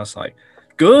asshole, and I was like,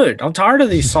 good. I'm tired of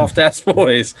these soft ass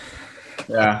boys.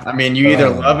 Yeah, I mean, you either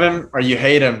love him or you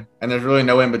hate him, and there's really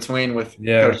no in between with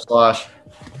Coach Slosh.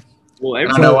 Well,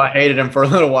 I know I hated him for a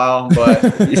little while, but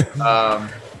I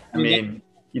mean,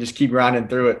 you just keep grinding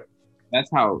through it. That's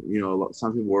how,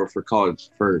 some people were for Coach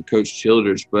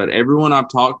Childress, but everyone I've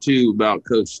talked to about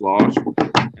Coach Slosh,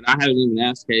 and I haven't even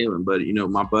asked Kalen, but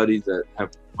my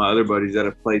other buddies that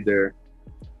have played there,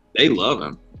 they love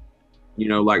him.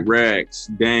 Like Rex,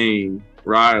 Dane,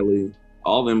 Riley,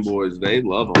 all them boys, they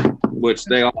love him, which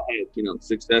they all had,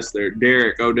 success there.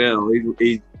 Derek Odell,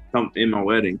 he come in my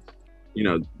wedding.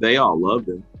 They all loved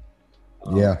him.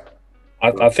 Yeah.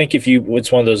 I think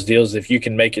it's one of those deals, if you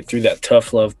can make it through that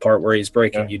tough love part where he's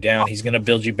breaking you down, he's going to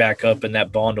build you back up, and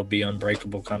that bond will be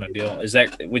unbreakable kind of deal.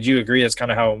 Would you agree that's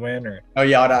kind of how it went? Or? Oh,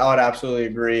 yeah, I would absolutely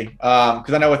agree.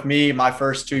 Because I know with me, my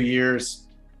first 2 years,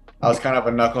 I was kind of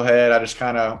a knucklehead. I just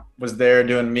kind of was there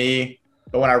doing me.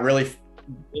 But when I really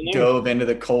dove into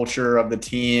the culture of the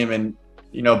team and,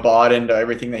 bought into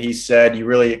everything that he said, you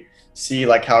really see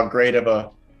like how great of a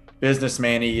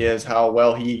businessman he is, how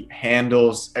well he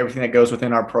handles everything that goes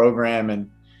within our program, and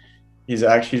he's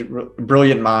actually a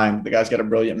brilliant mind. The guy's got a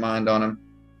brilliant mind on him.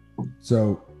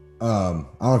 So I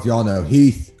don't know if y'all know,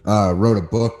 Heath wrote a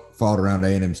book, followed around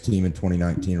A&M's team in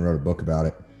 2019, wrote a book about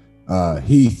it.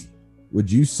 Heath,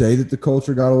 would you say that the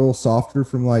culture got a little softer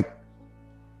from like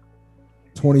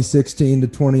 2016 to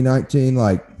 2019,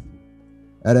 like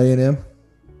at A&M?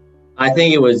 I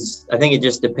think it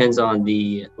just depends on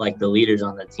the leaders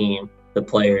on the team, the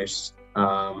players.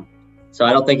 So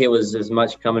I don't think it was as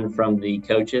much coming from the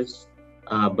coaches,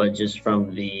 but just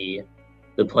from the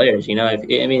players.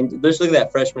 Let's look at that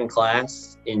freshman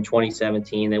class in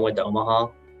 2017. They went to Omaha,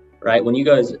 right? When you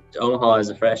go to Omaha as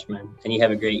a freshman and you have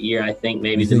a great year, I think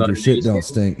maybe your shit don't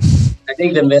stink. I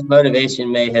think the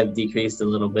motivation may have decreased a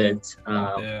little bit.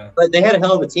 But they had a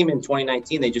hell of a team in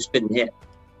 2019. They just couldn't hit.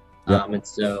 And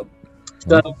so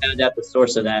I found out the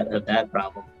source of that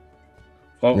problem.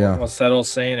 Well, what's that old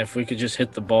saying? If we could just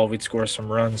hit the ball, we'd score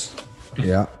some runs.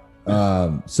 Yeah.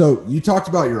 So you talked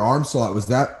about your arm slot. Was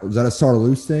that a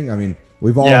Sarloose thing? I mean,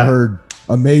 we've all heard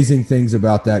amazing things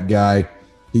about that guy.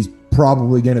 He's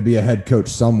probably going to be a head coach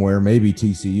somewhere, maybe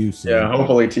TCU soon. Yeah,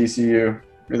 hopefully TCU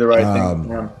do the right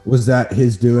thing. Was that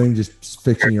his doing, just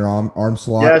fixing your arm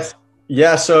slot? Yes.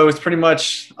 Yeah, so it's pretty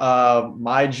much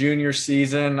my junior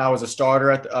season. I was a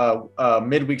starter at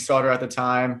midweek starter at the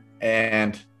time,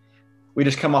 and we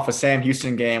just come off a Sam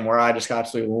Houston game where I just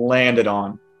absolutely landed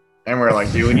on, and we're like,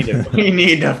 dude, we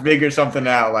need to figure something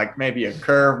out, like maybe a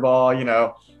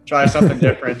curveball, try something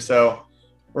different. So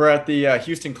we're at the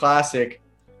Houston Classic,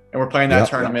 and we're playing that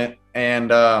tournament,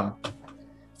 and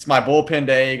it's my bullpen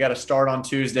day. You got to start on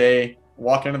Tuesday.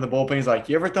 Walk into the bullpen, he's like,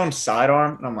 "You ever thrown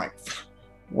sidearm?" And I'm like,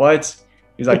 "What?"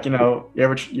 He's like, you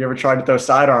ever tried to throw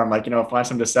sidearm, like, find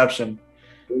some deception?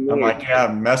 I'm like, yeah,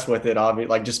 mess with it, obviously,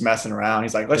 like just messing around.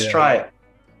 He's like, let's try it.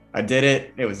 I did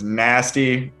it. It was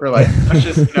nasty. We're like, let's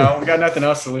just, we got nothing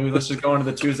else to lose. Let's just go into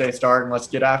the Tuesday start and let's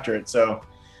get after it. So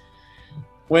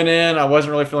went in. I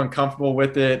wasn't really feeling comfortable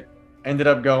with it. Ended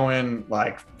up going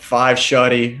like 5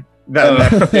 shutty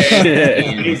that next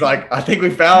day. He's like, I think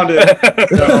we found it.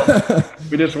 So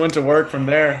we just went to work from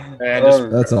there,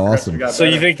 and That's awesome. So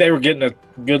you think they were getting a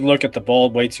good look at the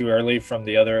ball way too early from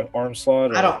the other arm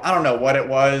slot? Or? I don't know what it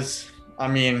was. I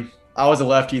mean, I was a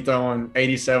lefty throwing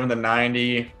 87 to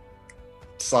 90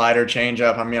 slider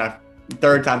changeup. I mean,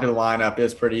 third time to the lineup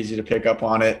is pretty easy to pick up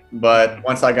on it. But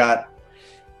once I got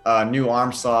a new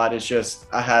arm slot, it's just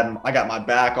I got my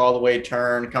back all the way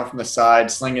turned, come from the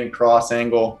side, slinging cross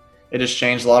angle. It just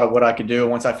changed a lot of what I could do.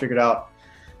 Once I figured out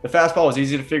the fastball was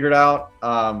easy to figure it out,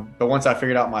 but once I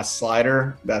figured out my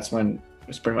slider, that's when it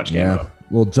was pretty much game over.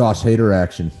 Little Josh Hader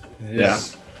action. Yeah,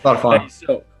 a lot of fun. Hey,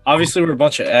 so obviously we're a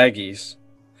bunch of Aggies.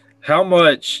 How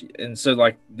much? And so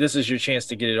like this is your chance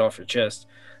to get it off your chest.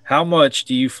 How much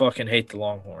do you fucking hate the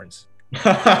Longhorns?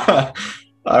 I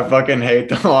fucking hate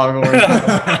the Longhorns.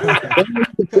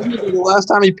 The last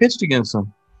time he pitched against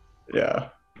them. Yeah.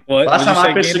 What? Last time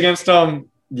I pitched against them,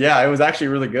 yeah, it was actually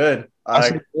really good.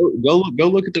 Go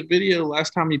look at the video.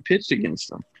 Last time he pitched against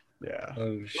them. Yeah.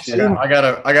 Oh shit. Yeah, I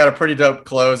got a pretty dope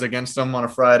close against them on a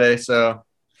Friday, so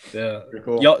yeah, pretty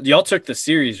cool. Y'all took the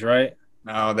series, right?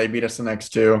 No, they beat us the next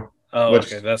two. Oh,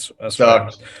 okay, that's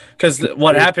because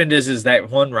what happened is that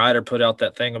one writer put out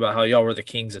that thing about how y'all were the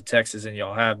kings of Texas and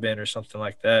y'all have been or something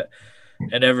like that,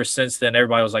 and ever since then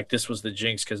everybody was like this was the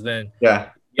jinx because then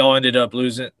y'all ended up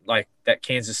losing like that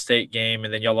Kansas State game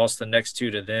and then y'all lost the next two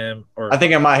to them. Or I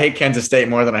think I might hate Kansas State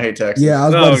more than I hate Texas. Yeah, I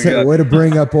was about to say, way to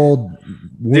bring up old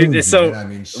wounds. Dude, so I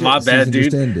mean, shit, my bad,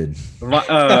 dude. just ended.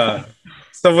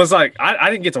 So it was like I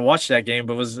didn't get to watch that game,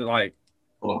 but was it like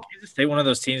Kansas State one of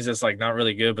those teams that's like not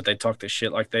really good, but they talk this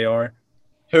shit like they are?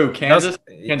 Who, Kansas?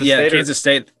 Kansas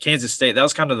State? Kansas State. That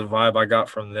was kind of the vibe I got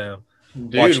from them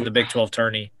watching the Big 12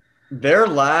 tourney. Their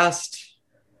last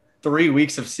 3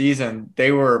 weeks of season,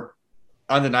 they were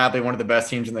undeniably one of the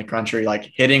best teams in the country,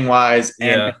 like hitting wise,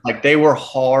 and like they were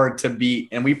hard to beat.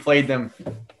 And we played them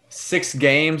 6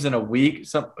 games in a week,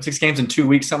 6 games in 2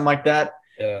 weeks, something like that.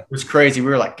 Yeah, it was crazy.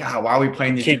 We were like, God, why are we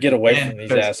playing these? Can't get away from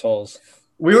these assholes.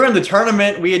 We were in the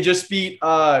tournament. We had just beat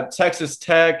Texas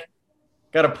Tech.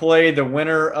 Got to play the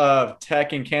winner of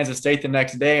Tech and Kansas State the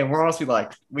next day, and we're honestly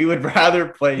like, we would rather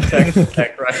play Texas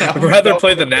Tech right now. I'd rather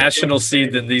play the national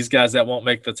seed than these guys that won't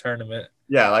make the tournament.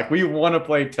 Yeah, like we want to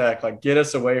play Tech. Like get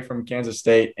us away from Kansas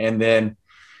State, and then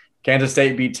Kansas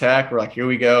State beat Tech. We're like, here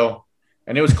we go,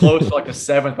 and it was close to like the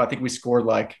 7th. But I think we scored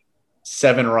like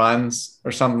 7 runs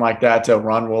or something like that to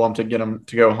run Willem to get them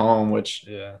to go home, which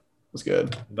was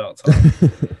good. About time.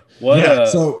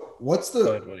 So what's the? Go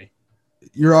ahead, Woody.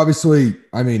 You're obviously,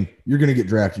 I mean, you're going to get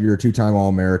drafted. You're a 2-time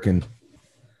All-American,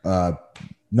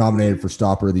 nominated for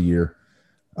Stopper of the Year.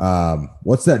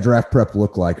 What's that draft prep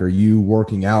look like? Are you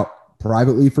working out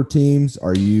privately for teams?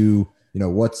 Are you,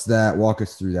 what's that? Walk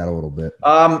us through that a little bit.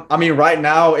 I mean, right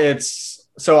now I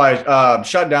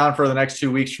shut down for the next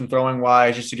 2 weeks from throwing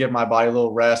wise just to give my body a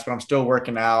little rest, but I'm still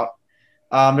working out.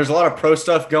 There's a lot of pro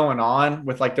stuff going on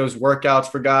with like those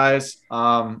workouts for guys.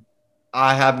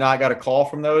 I have not got a call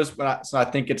from those, so I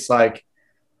think it's like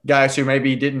guys who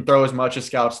maybe didn't throw as much as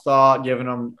scouts thought, giving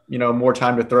them, more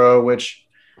time to throw, which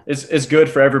is good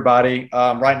for everybody.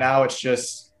 Right now, it's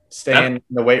just staying in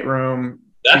the weight room,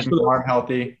 keeping the arm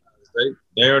healthy.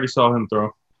 They already saw him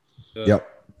throw. Yep.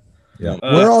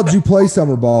 Where all did you play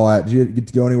summer ball at? Did you get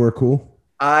to go anywhere cool?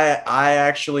 I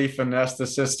actually finessed the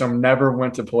system, never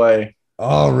went to play.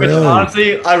 Oh, really? Which,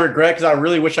 honestly, I regret because I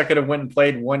really wish I could have went and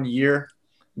played 1 year.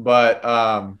 But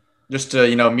just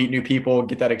to, meet new people,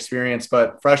 get that experience.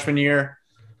 But freshman year,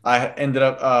 I ended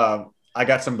up I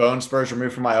got some bone spurs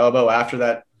removed from my elbow after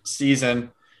that season.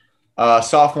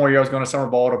 Sophomore year, I was going to summer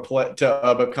ball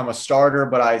to become a starter,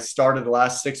 but I started the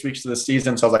last 6 weeks of the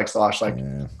season. So I was like, Slosh,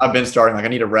 I've been starting. Like, I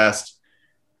need a rest.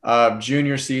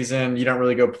 Junior season, you don't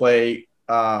really go play.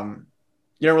 You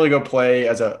don't really go play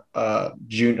as a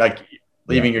junior, like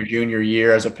leaving your junior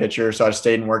year as a pitcher. So I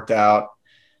stayed and worked out.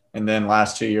 And then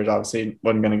last 2 years, obviously,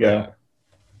 wasn't going to go.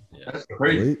 Yeah, that's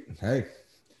crazy. Hey,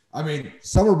 I mean,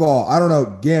 summer ball, I don't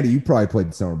know. Gandy, you probably played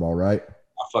the summer ball, right?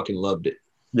 I fucking loved it.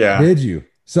 Yeah. Did you?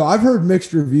 So I've heard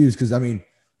mixed reviews because, I mean,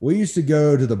 we used to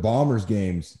go to the Bombers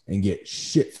games and get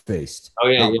shit-faced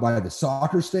by the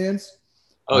soccer stands.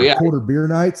 Oh, yeah. Quarter beer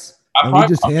nights. And we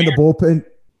just hand the bullpen.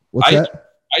 What's that?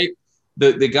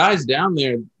 The guys down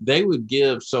there, they would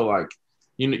give, so like,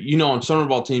 on summer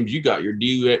ball teams, you got your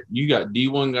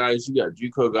D1 guys, you got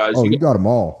JUCO guys. Oh, you got them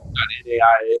all. You got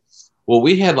NAIA. Well,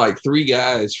 we had like 3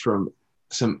 guys from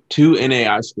 2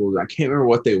 NAI schools. I can't remember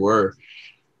what they were,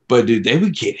 but dude, they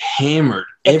would get hammered.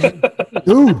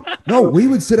 Dude, no, we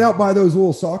would sit out by those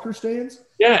little soccer stands.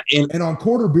 Yeah, and on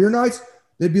quarter beer nights,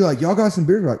 they'd be like, "Y'all got some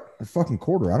beer?" We're like, "A fucking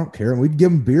quarter, I don't care." And we'd give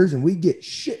them beers, and we'd get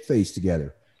shit faced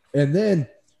together. And then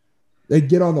they'd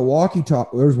get on the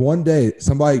walkie-talkie. There was one day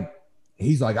somebody,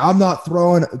 he's like, I'm not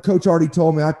throwing. Coach already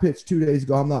told me I pitched 2 days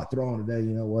ago. I'm not throwing today,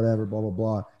 whatever, blah, blah,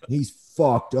 blah. He's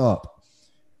fucked up.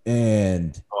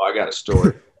 And I got a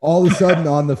story. All of a sudden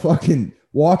on the fucking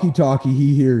walkie-talkie,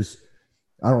 he hears,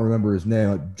 I don't remember his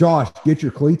name. Like, Josh, get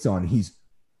your cleats on. He's,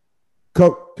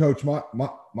 Coach, my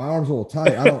arm's a little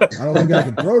tight. I don't think I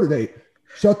can throw today.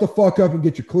 Shut the fuck up and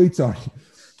get your cleats on.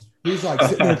 He's like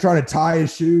sitting there trying to tie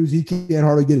his shoes. He can't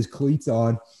hardly get his cleats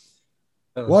on.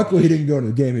 Luckily, he didn't go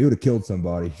into the game. He would have killed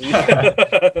somebody.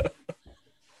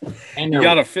 And you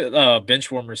got a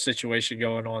bench warmer situation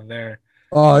going on there.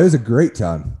 Oh, it was a great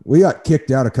time. We got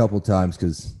kicked out a couple of times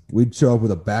because we'd show up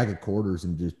with a bag of quarters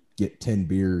and just get 10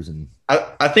 beers. And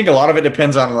I think a lot of it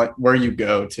depends on like where you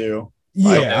go to.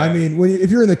 Yeah, I mean,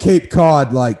 if you're in the Cape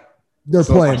Cod, like they're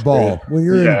So playing much ball. beer. When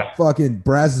you're Yeah. in fucking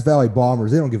Brazos Valley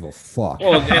Bombers, they don't give a fuck.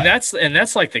 Well, and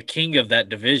that's like the king of that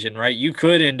division, right? You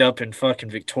could end up in fucking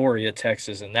Victoria,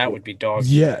 Texas, and that would be dog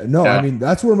shit. Yeah, no, I mean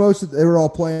that's where they were all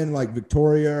playing, like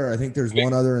Victoria. Or I think there's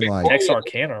one other in like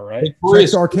Texarkana, right?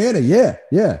 Texarkana.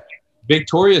 Yeah.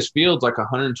 Victoria's Field's like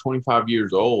 125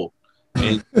 years old,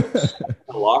 and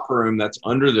a locker room that's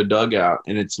under the dugout,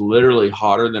 and it's literally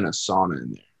hotter than a sauna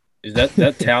in there.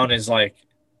 That town is like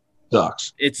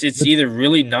sucks. It's either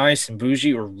really nice and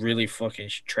bougie or really fucking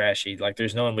trashy. Like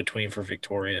there's no in between for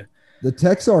Victoria. The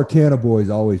Texarkana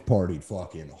boys always partied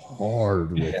fucking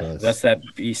hard with us. That's that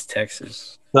East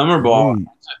Texas Summer ball.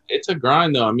 It's a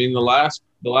grind though. I mean, the last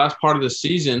part of the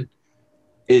season,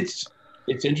 it's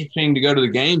interesting to go to the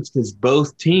games because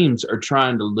both teams are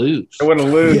trying to lose. I want to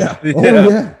lose.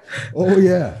 Yeah. Oh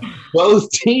yeah. Both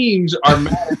teams are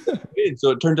mad at the win, so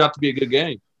it turns out to be a good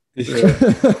game.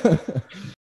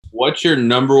 What's your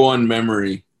number one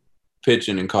memory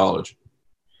pitching in college?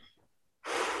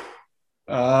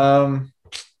 Number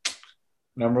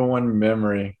one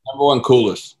memory. Number one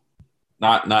coolest.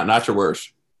 Not your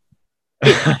worst.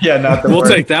 Yeah, not the We'll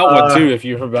worst. take that one too if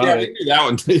you're about it. Do that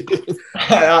one too.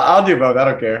 I'll do both. I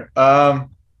don't care. I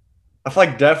feel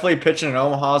like definitely pitching in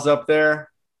Omaha's up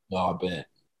there. Oh, I bet.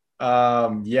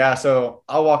 Yeah. So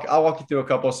I'll walk you through a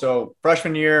couple. So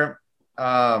freshman year,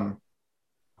 I'm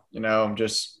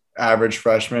just average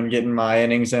freshman, getting my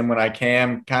innings in when I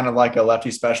can, kind of like a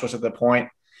lefty specialist at the point.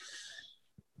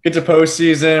 Get to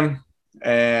postseason,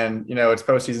 and it's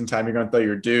postseason time. You're going to throw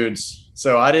your dudes.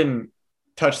 So I didn't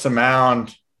touch the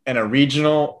mound in a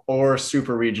regional or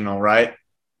super regional, right?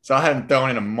 So I hadn't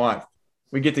thrown in a month.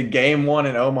 We get to game one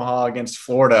in Omaha against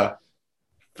Florida.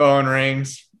 Phone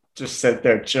rings, just sit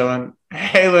there chilling.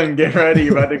 Hey, Lynn, get ready.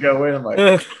 You're about to go in. I'm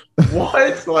like,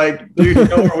 what? Like, dude, you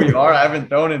know where we are? I haven't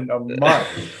thrown in a month.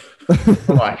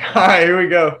 I'm like, all right, here we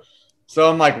go. So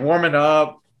I'm like warming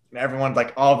up. And everyone's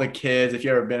like, all the kids, if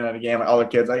you ever been at a game, like all the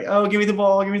kids like, oh, give me the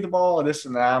ball, this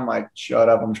and that. I'm like, shut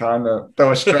up. I'm trying to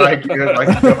throw a strike here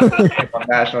like on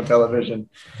national television.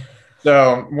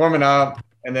 So warming up,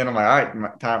 and then I'm like, all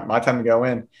right, my time to go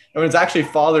in. It was actually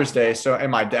Father's Day,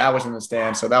 and my dad was in the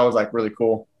stand, so that was like really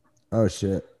cool. Oh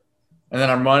shit. And then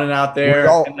I'm running out there.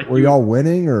 Were y'all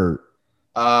winning or?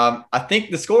 I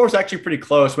think the score was actually pretty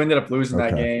close. We ended up losing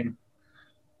that game.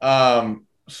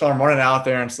 So I'm running out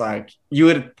there, and it's like, you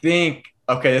would think,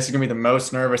 okay, this is going to be the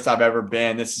most nervous I've ever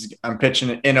been. I'm pitching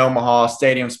in Omaha,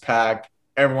 stadium's packed,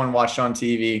 everyone watched on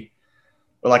TV.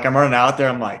 But like, I'm running out there,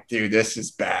 I'm like, dude, this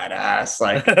is badass.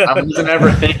 Like, I wasn't ever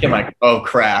thinking like, oh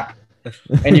crap.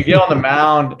 And you get on the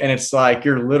mound, and it's like,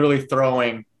 you're literally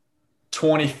throwing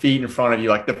 20 feet in front of you.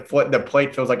 Like the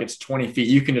plate feels like it's 20 feet.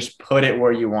 You can just put it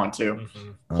where you want to.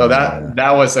 Mm-hmm. So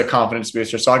that was a confidence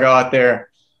booster. So I go out there.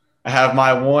 I have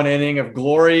my one inning of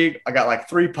glory. I got like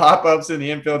 3 pop-ups in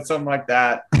the infield, something like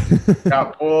that.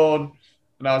 Got pulled,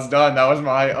 and I was done. That was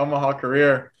my Omaha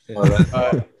career. Did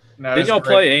y'all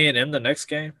play A&M the next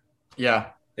game? Yeah.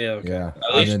 Yeah. Okay. Yeah.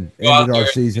 And then ended our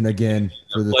season again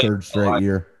for the third straight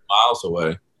year. Miles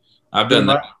away. I've done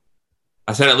that.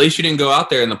 I said, at least you didn't go out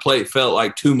there and the plate felt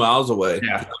like 2 miles away.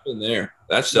 Yeah. I've been there.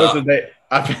 That's tough.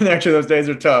 I've been there too. Those days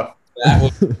are tough. That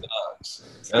was sucks.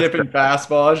 Skipping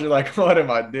fastballs. You're like, what am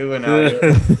I doing out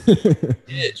here?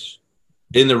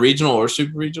 In the regional or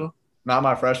super regional? Not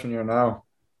my freshman year, no.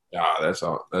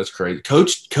 That's crazy.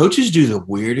 Coaches do the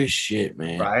weirdest shit,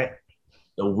 man. Right.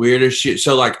 The weirdest shit.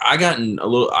 So like I got in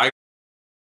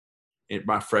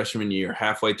my freshman year,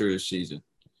 halfway through the season,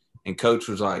 and coach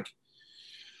was like,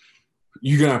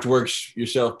 you're going to have to work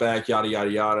yourself back, yada, yada,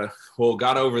 yada. Well,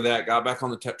 got over that, got back on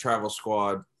the travel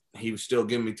squad. He was still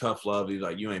giving me tough love. He's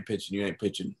like, you ain't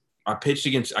pitching. I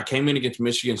came in against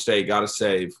Michigan State, got a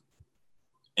save.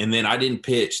 And then I didn't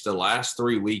pitch the last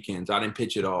 3 weekends. I didn't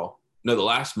pitch at all. No, the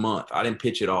last month, I didn't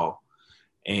pitch at all.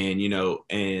 and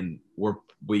and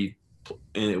we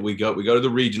go to the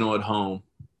regional at home.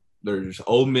 There's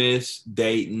Ole Miss,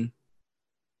 Dayton,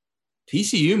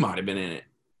 TCU might have been in it.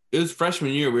 It was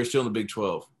freshman year. We were still in the Big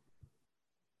 12.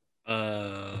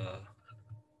 I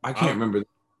can't remember. Are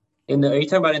you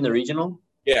talking about in the regional?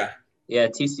 Yeah. Yeah,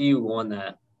 TCU won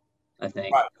that, I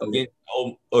think. Right.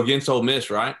 Against Ole Miss,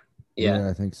 right? Yeah,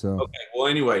 I think so. Okay. Well,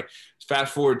 anyway,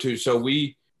 fast forward to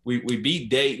we beat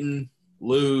Dayton,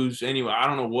 lose. Anyway, I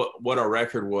don't know what our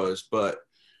record was, but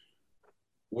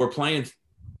we're playing.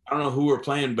 I don't know who we're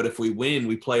playing, but if we win,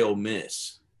 we play Ole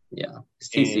Miss. Yeah, it's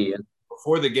TCU. And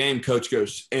before the game, coach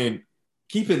goes, and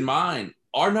keep in mind,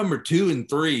 our number 2 and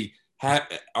 3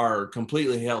 are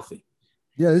completely healthy.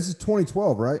 Yeah, this is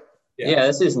 2012, right? Yeah,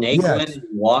 this is Naquin, and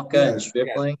Waka, and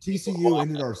Stripling. TCU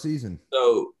ended our season.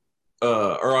 So,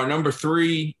 or our number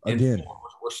 3 and Again. 4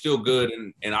 were still good,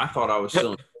 and I thought I was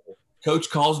still. Coach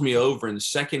calls me over in the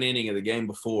second inning of the game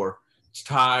before. It's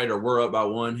tied or we're up by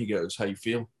 1. He goes, "How you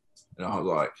feel?" And I was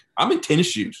like, "I'm in tennis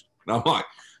shoes." And I'm like,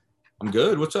 "I'm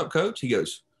good. What's up, coach?" He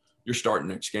goes, "You're starting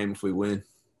next game if we win."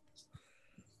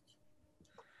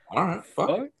 All right,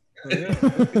 fuck.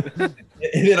 And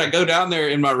then I go down there,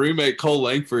 and my roommate Cole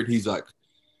Langford, he's like,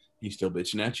 "He's still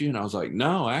bitching at you?" And I was like,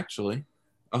 "No, actually."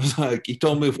 I was like, "He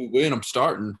told me if we win, I'm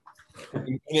starting."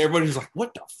 And everybody's like,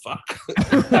 "What the fuck?"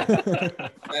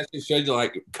 That just shows you,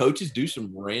 like, coaches do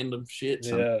some random shit.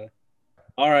 Yeah.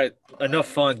 All right, enough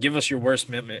fun. Give us your worst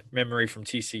memory from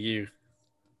TCU.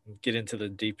 Get into the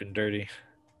deep and dirty.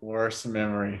 Worst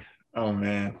memory. Oh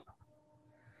man.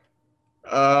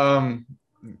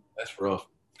 That's rough.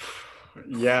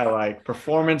 Yeah, like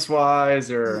performance-wise,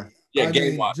 or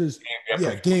game-wise.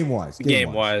 Game-wise.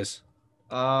 Game-wise.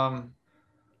 I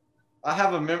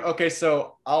have a okay,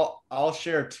 so I'll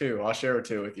share 2. I'll share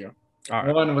 2 with you. All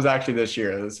right. One was actually this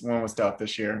year. This one was tough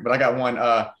this year, but I got one.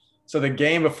 So the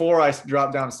game before I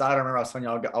dropped down side, I remember I was telling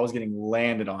y'all I was getting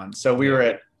landed on. So we were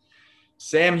at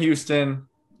Sam Houston.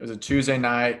 It was a Tuesday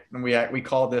night, and we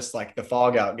called this like the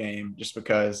fog out game just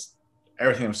because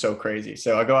everything was so crazy.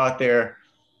 So I go out there,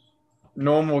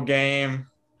 normal game,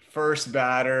 first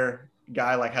batter,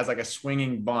 guy like has like a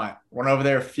swinging bunt, run over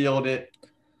there, field it,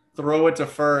 throw it to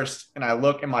first, and I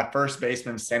look, and my first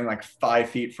baseman standing like 5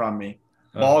 feet from me.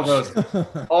 Ball goes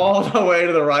all the way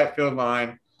to the right field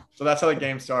line. So that's how the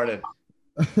game started.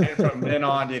 And from then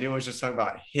on, dude, it was just talking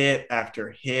about hit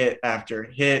after hit after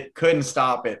hit. Couldn't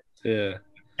stop it. Yeah.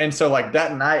 And so like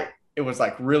that night, it was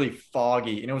like really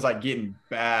foggy, and it was like getting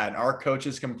bad. Our coach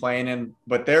is complaining,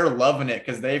 but they're loving it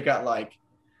because they've got like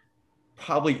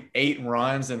probably 8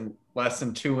 runs and less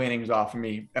than 2 innings off of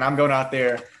me. And I'm going out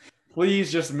there,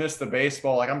 please just miss the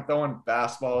baseball. Like I'm throwing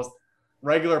fastballs,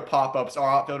 regular pop-ups. Our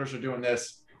outfielders are doing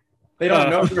this. They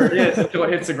don't know where it is until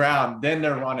it hits the ground. Then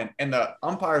they're running, and the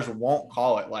umpires won't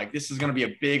call it. Like this is going to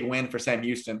be a big win for Sam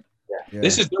Houston. Yeah.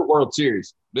 This is their World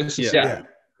Series. This is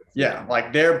Yeah,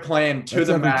 like they're playing to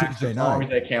the max as long as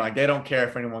they can. Like they don't care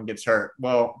if anyone gets hurt.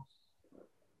 Well, I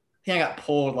think I got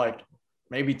pulled like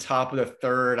maybe top of the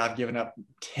 3rd. I've given up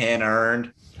 10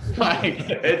 earned. Like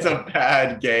it's a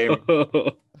bad game.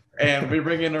 And we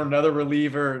bring in another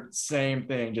reliever, same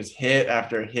thing, just hit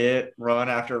after hit, run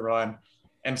after run.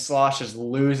 And Slosh is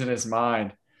losing his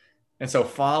mind. And so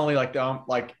finally, like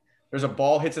there's a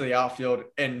ball hit to the outfield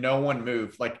and no one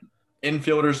moved. Like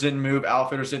infielders didn't move,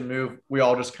 outfielders didn't move. We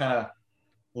all just kind of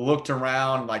looked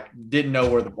around, like didn't know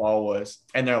where the ball was.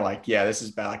 And they're like, yeah, this is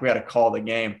bad. Like we had to call the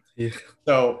game. Yeah.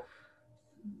 So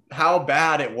how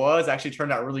bad it was actually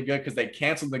turned out really good because they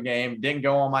canceled the game, didn't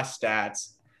go on my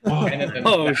stats.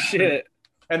 Shit.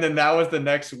 And then that was the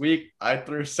next week. I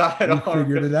threw sidearm.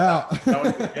 Figured it out. That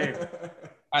was the game.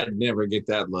 I'd never get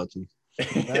that lucky.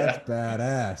 That's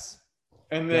badass.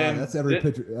 And then that's every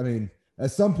pitcher. I mean,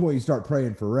 at some point you start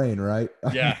praying for rain, right?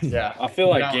 Yeah. I feel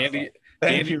like Gandy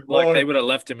like they would have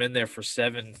left him in there for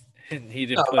 7, and he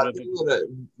didn't put up.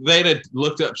 They'd have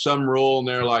looked up some rule, and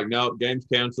they're like, "Nope, game's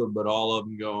canceled," but all of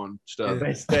them going stuff.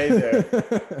 They stayed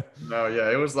there. No,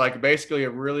 yeah, it was like basically a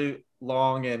really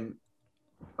long and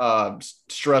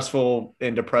stressful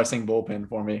and depressing bullpen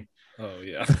for me. Oh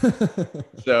yeah.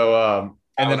 So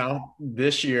and then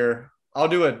this year I'll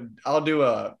do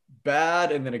a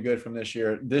bad and then a good from this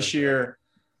year. This year,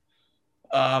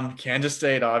 Kansas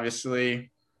State,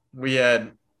 obviously, we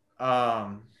had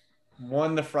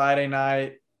won the Friday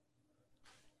night.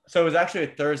 So it was actually a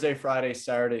Thursday, Friday,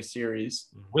 Saturday series.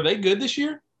 Were they good this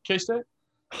year, K-State?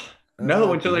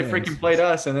 No, until they freaking played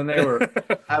us, and then they were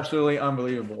absolutely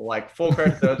unbelievable. Like, full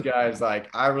credit to those guys. Like,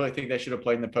 I really think they should have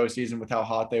played in the postseason with how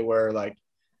hot they were. Like,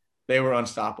 they were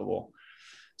unstoppable.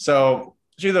 So,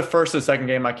 it's either the first or the second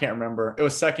game. I can't remember. It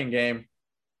was second game.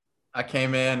 I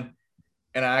came in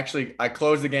and I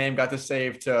closed the game, got the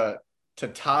save to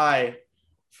tie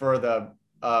for the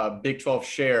Big 12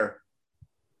 share.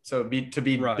 So to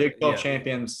be Right, Big 12 yeah.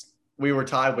 champions, we were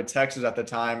tied with Texas at the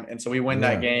time. And so we win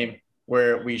that game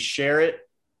where we share it.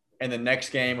 And the next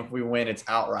game, if we win, it's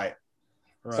outright.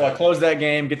 Right. So I closed that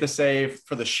game, get the save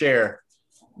for the share.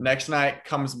 Next night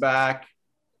comes back.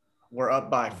 We're up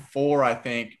by 4, I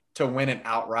think, to win it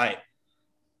outright.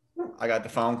 I got the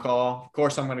phone call. Of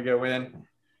course, I'm going to go in.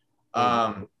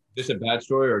 This a bad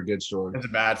story or a good story? It's a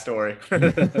bad story.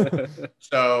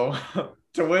 So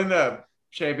to win the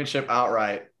championship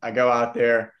outright, I go out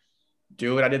there,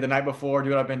 do what I did the night before,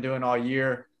 do what I've been doing all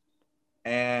year.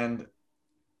 And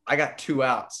I got 2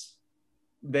 outs.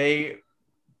 I'm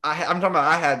talking about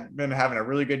I had been having a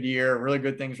really good year. Really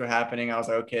good things were happening. I was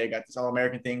like, okay, got this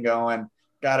All-American thing going.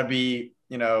 Got to be,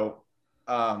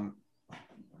 honored,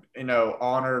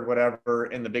 whatever,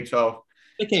 in the Big 12.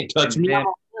 They can't touch me. I'm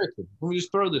American. Let me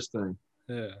just throw this thing.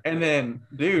 Yeah. And then,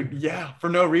 dude, for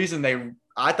no reason,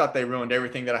 I thought they ruined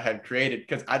everything that I had created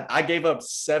because I gave up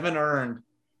 7 earned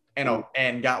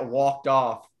and got walked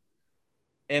off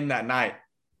in that night.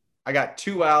 I got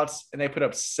 2 outs and they put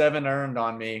up 7 earned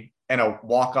on me and a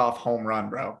walk-off home run,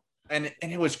 bro. And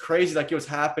it was crazy. Like, it was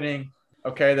happening.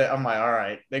 Okay, that I'm like, all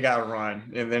right, they got to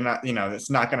run. And they're not,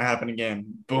 it's not going to happen again.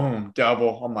 Boom,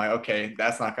 double. I'm like, okay,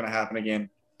 that's not going to happen again.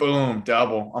 Boom,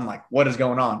 double. I'm like, what is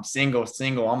going on? Single.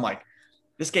 I'm like,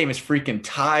 this game is freaking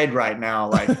tied right now.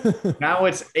 Like, now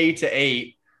it's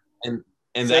 8-8. And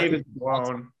save is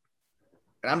blown.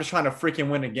 And I'm just trying to freaking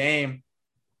win a game.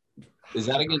 Is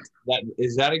that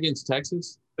against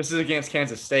Texas? This is against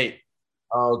Kansas State.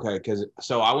 Oh, okay.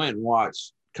 So I went and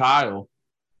watched Kyle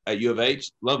at U of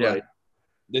H. Lovely.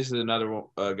 This is another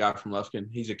guy from Lufkin.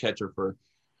 He's a catcher for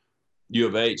U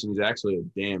of H, and he's actually a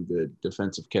damn good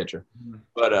defensive catcher. Mm-hmm.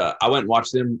 But I went and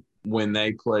watched them when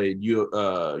they played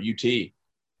UT.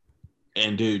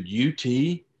 And, dude, UT,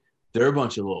 they're a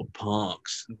bunch of little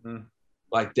punks. Mm-hmm.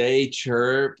 Like, they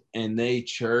chirp and they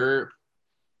chirp.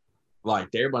 Like,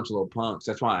 they're a bunch of little punks.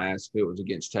 That's why I asked if it was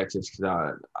against Texas,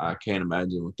 because I can't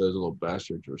imagine what those little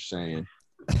bastards were saying.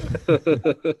 On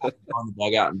the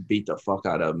dugout and beat the fuck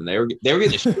out of them. And they were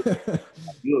getting the shit at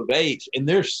U of H, and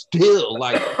they're still,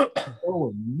 like,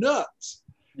 going nuts.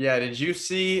 Yeah, did you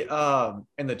see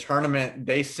in the tournament,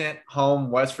 they sent home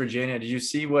West Virginia. Did you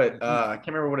see what I can't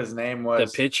remember what his name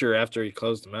was. The pitcher after he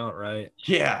closed them out, right?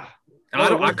 Yeah.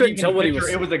 I couldn't tell what he was.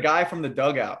 It was the guy from the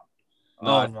dugout.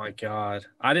 Oh my God!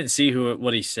 I didn't see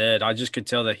what he said. I just could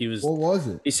tell that he was. What was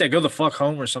it? He said, "Go the fuck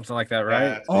home" or something like that,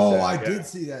 right? Yeah, I did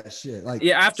see that shit. Like,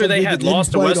 after they had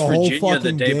lost to West Virginia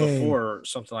the day before, or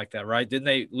something like that, right? Didn't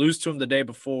they lose to him the day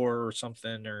before or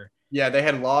something? Or they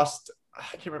had lost. I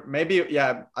can't remember. Maybe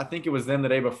I think it was them the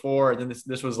day before. And then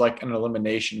this was like an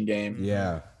elimination game.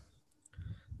 Yeah,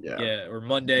 or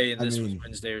Monday, and this was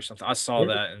Wednesday or something. I saw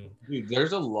that, and dude,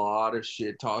 there's a lot of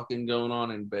shit talking going on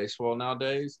in baseball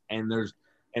nowadays, and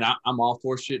I'm all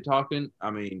for shit talking. I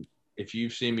mean, if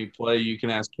you've seen me play, you can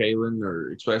ask Kalen,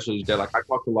 or especially his dad. Like, I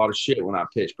talk a lot of shit when I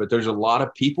pitch, but there's a lot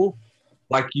of people,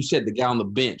 like you said, the guy on the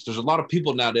bench. There's a lot of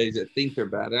people nowadays that think they're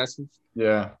badasses.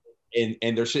 Yeah.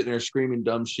 And they're sitting there screaming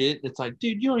dumb shit. It's like,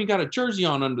 dude, you only got a jersey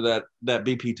on under that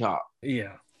BP top.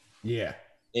 Yeah. Yeah.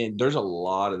 And there's a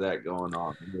lot of that going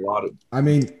on. I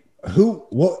mean,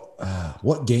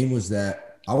 what game was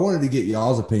that? I wanted to get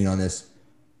y'all's opinion on this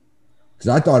because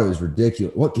I thought it was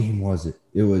ridiculous. What game was it?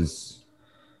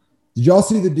 Did y'all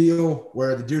see the deal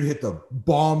where the dude hit the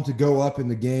bomb to go up in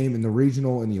the game in the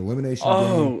regional in the elimination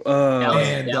game?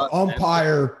 And the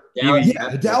umpire.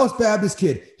 The Dallas Baptist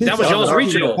kid. That was y'all's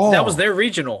regional. Ball. That was their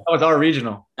regional. That was our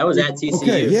regional. That was at TCU.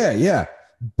 Okay, yeah.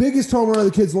 Biggest home run of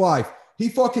the kid's life. He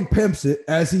fucking pimps it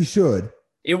as he should.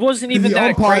 It wasn't even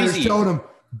that crazy. Telling him,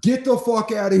 get the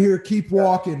fuck out of here. Keep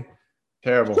walking.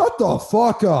 Terrible. Shut the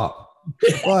fuck up.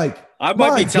 Like, I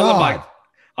might be telling my.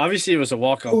 Obviously, it was a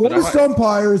walk-up. The worst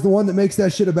umpire is the one that makes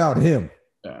that shit about him.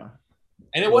 Yeah.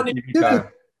 And it wasn't even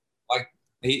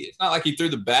it's not like he threw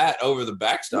the bat over the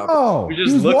backstop. No, he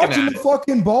was watching the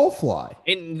fucking ball fly.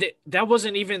 And that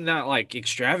wasn't even that, like,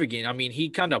 extravagant. I mean, he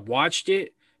kind of watched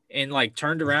it and, like,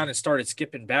 turned around and started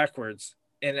skipping backwards.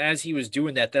 And as he was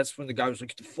doing that, that's when the guy was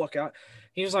like, get the fuck out.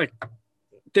 He was like,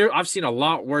 I've seen a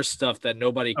lot worse stuff that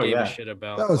nobody gave a shit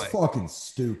about. That was fucking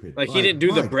stupid. Like, he didn't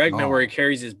do the Bregman where he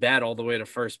carries his bat all the way to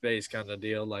first base kind of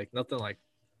deal. Like, nothing like.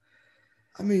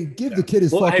 I mean, give the kid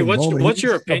his fucking hey, moment. What's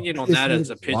your opinion on that as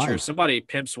a pitcher? Somebody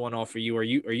pimps one off for you. Are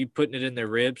you putting it in their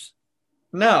ribs?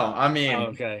 No, I mean. Oh,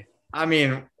 okay. I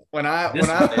mean, when I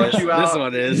put you out. This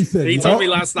one is. He told me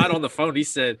last night on the phone. He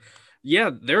said,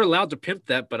 "Yeah, they're allowed to pimp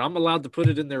that, but I'm allowed to put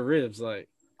it in their ribs." Like,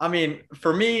 I mean,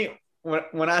 for me,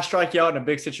 when I strike you out in a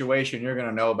big situation, you're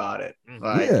gonna know about it.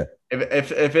 Like, Yeah.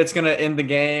 if it's gonna end the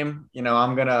game,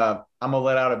 I'm gonna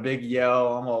let out a big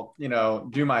yell. I'm gonna,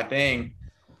 do my thing.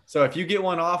 So if you get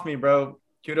one off me, bro,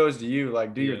 kudos to you.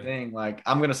 Like, do your thing. Like,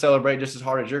 I'm gonna celebrate just as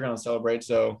hard as you're gonna celebrate.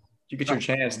 So if you get your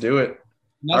chance, do it.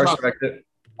 I respect it.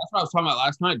 That's what I was talking about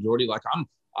last night, Jordy. Like,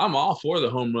 I'm all for the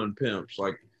home run pimps.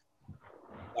 Like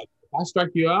if I strike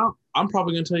you out, I'm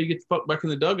probably gonna tell you to get the fuck back in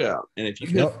the dugout. And if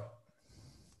you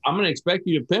I'm going to expect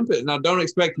you to pimp it. Now, don't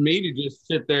expect me to just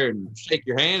sit there and shake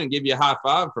your hand and give you a high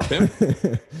five for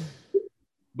pimping.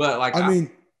 But, like, I don't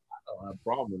have a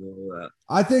problem with all that.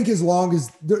 I think as long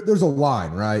as there's a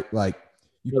line, right? Like,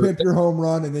 you pimp your home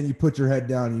run and then you put your head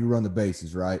down and you run the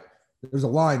bases, right? There's a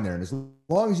line there. And as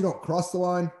long as you don't cross the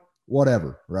line,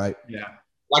 whatever, right? Yeah.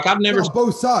 Like, I've never – on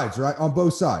both sides, right? On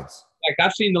both sides. Like,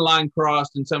 I've seen the line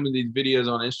crossed in some of these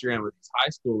videos on Instagram with high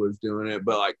schoolers doing it.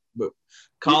 But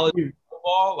college –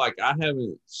 ball, like I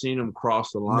haven't seen them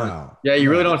cross the line. No. Yeah,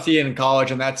 you really don't see it in college,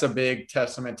 and that's a big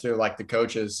testament to like the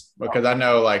coaches, because I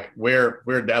know like we're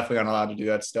definitely not allowed to do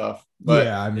that stuff. But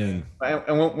yeah, I mean,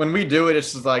 and when we do it,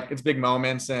 it's just like it's big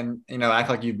moments, and act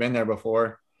like you've been there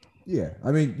before. Yeah,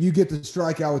 I mean, you get to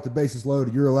strike out with the bases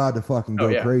loaded, you're allowed to fucking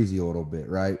go crazy a little bit,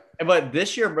 right? But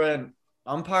this year, Brad,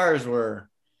 umpires were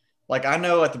like, I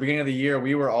know at the beginning of the year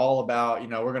we were all about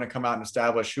we're going to come out and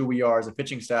establish who we are as a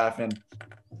pitching staff, and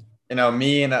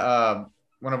me and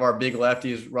one of our big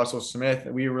lefties, Russell Smith,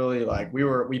 we really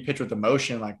we pitch with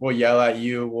emotion. Like, we'll yell at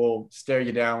you, we'll stare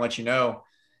you down, let you know.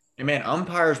 And man,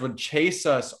 umpires would chase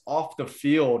us off the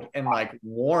field and like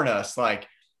warn us, like,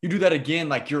 you do that again,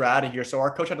 like you're out of here. So our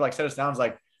coach had to like set us down. It's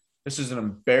like, this is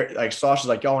an like Sauce is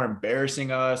like, y'all are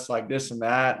embarrassing us, like this and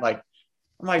that. Like,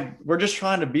 I'm like, we're just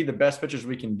trying to be the best pitchers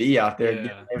we can be out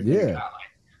there. Yeah.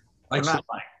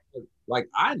 Like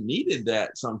I needed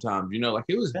that sometimes, like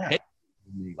it was like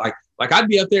I'd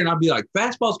be up there and I'd be like,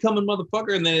 fastball's coming,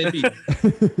 motherfucker, and then it'd be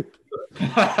I'm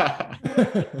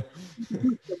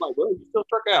like, well, you still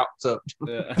struck out. So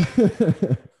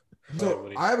so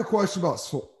I have a question about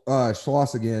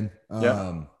Schloss again.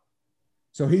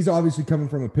 So he's obviously coming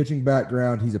from a pitching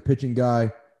background. He's a pitching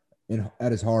guy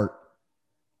at his heart.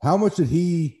 How much did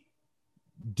he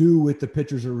do with the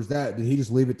pitchers, or did he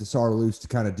just leave it to Sarloos to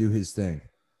kind of do his thing?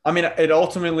 I mean, it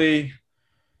ultimately,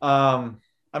 he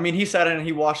sat in and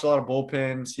he watched a lot of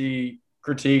bullpens. He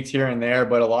critiqued here and there,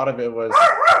 but a lot of it was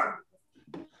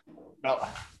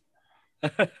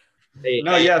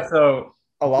So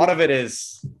a lot of it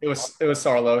was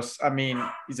Sarlos. I mean,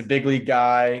 he's a big league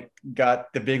guy,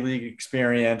 got the big league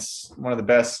experience, one of the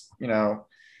best,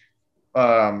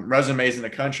 resumes in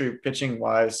the country pitching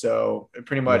wise. So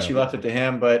pretty much he left it to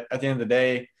him. But at the end of the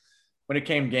day, when it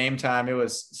came game time, it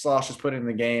was Slosh just put in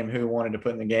the game who wanted to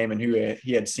put in the game and who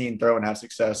he had seen throw and have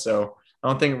success. So I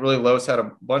don't think really Los had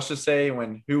a bunch to say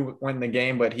when who won the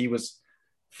game, but he was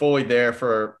fully there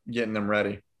for getting them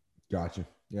ready. Gotcha.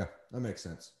 Yeah, that makes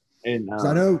sense. And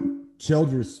I know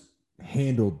Childress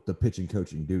handled the pitching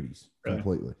coaching duties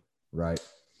completely, right?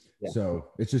 Yeah. So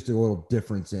it's just a little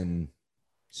difference in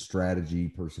strategy,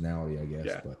 personality, I guess.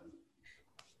 Yeah. But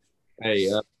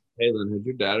hey, Halen, has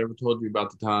your dad ever told you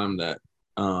about the time that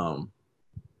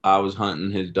I was hunting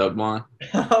his duck blind?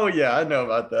 Oh yeah, I know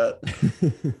about that.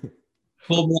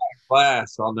 Pulled me out of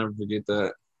class. I'll never forget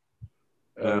that.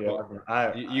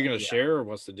 You gonna share, or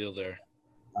what's the deal there?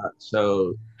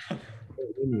 So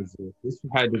this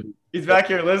had to be. He's back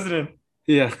here listening.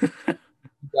 Yeah.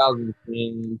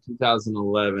 2010,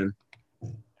 2011.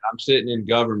 I'm sitting in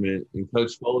government in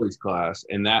Coach Foley's class,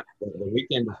 and that the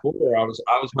weekend before, I was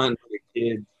hunting with a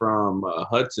kid from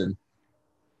Hudson,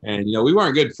 and we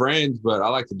weren't good friends, but I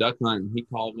like to duck hunt. And he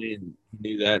called me and he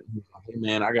knew that. He was like, "Hey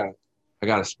man, I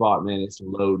got a spot, man. It's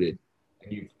loaded."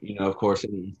 And of course,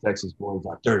 in East Texas boys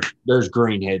like there's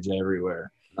greenheads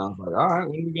everywhere. And I was like, "All right,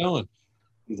 where are we going?"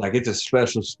 He's like, "It's a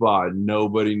special spot.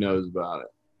 Nobody knows about it."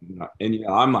 And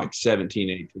I'm like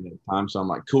 17, 18 at the time, so I'm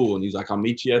like, "Cool." And he's like, "I'll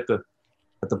meet you at the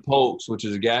Polk's, which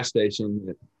is a gas station,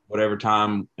 at whatever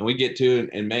time." And we get to it,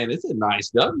 and man, it's a nice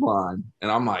duck blind. And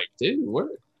I'm like, "Dude,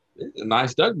 it's a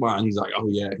nice duck blind." He's like, "Oh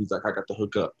yeah." He's like, "I got the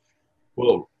hookup."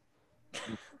 Well,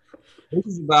 this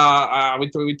is about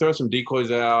we throw some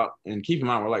decoys out, and keep in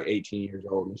mind we're like 18 years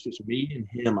old, and it's just me and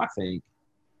him, I think.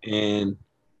 And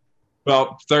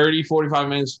about 30, 45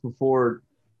 minutes before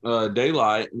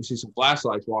daylight, we see some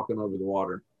flashlights walking over the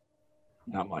water,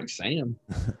 and I'm like, "Sam."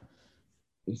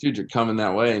 These dudes are coming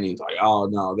that way, and he's like, "Oh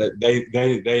no,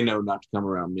 they know not to come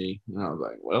around me." And I was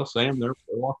like, "Well, Sam, they're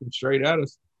walking straight at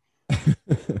us."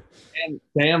 And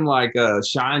Sam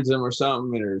shines them or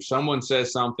something, or someone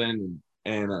says something,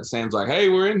 and Sam's like, "Hey,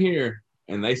 we're in here,"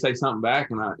 and they say something back,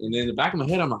 and in the back of my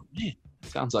head, I'm like, man,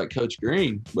 sounds like Coach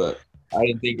Green, but I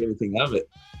didn't think anything of it.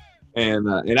 And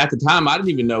at the time, I didn't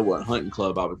even know what hunting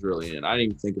club I was really in. I didn't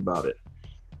even think about it.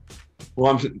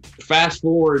 Well, I'm fast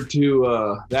forward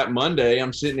to that Monday.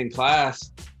 I'm sitting in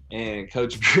class, and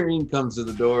Coach Green comes to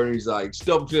the door, and he's like,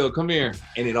 "Stubblefield, come here!"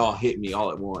 And it all hit me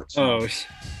all at once. Oh, I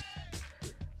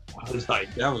was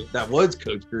like, "That was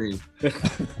Coach Green." I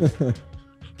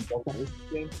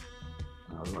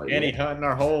was like, Danny hunting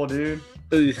our hole, dude.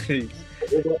 I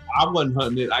wasn't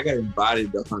hunting it. I got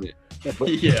invited to hunt it.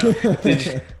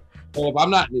 Yeah. Well, if I'm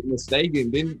not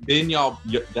mistaken, then y'all,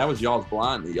 that was y'all's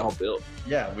blind that y'all built.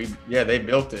 Yeah, they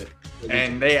built it.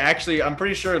 And they actually, I'm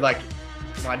pretty sure like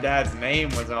my dad's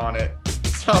name was on it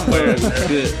somewhere.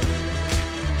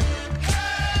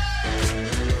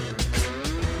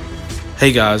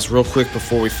 Hey guys, real quick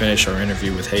before we finish our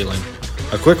interview with Halen,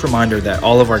 a quick reminder that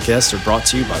all of our guests are brought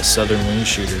to you by Southern Wing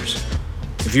Shooters.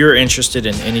 If you are interested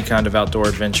in any kind of outdoor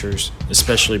adventures,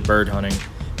 especially bird hunting,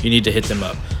 you need to hit them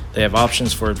up. They have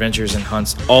options for adventures and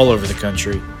hunts all over the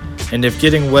country. And if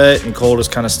getting wet and cold has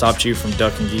kind of stopped you from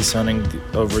duck and geese hunting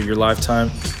over your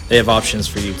lifetime, they have options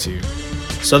for you too.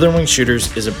 Southern Wing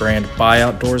Shooters is a brand by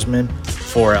outdoorsmen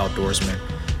for outdoorsmen.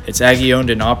 It's Aggie owned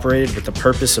and operated with the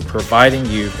purpose of providing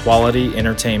you quality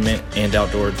entertainment and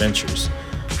outdoor adventures.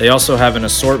 They also have an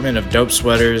assortment of dope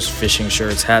sweaters, fishing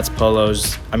shirts, hats,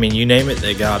 polos. I mean, you name it,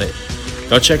 they got it.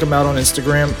 Go check them out on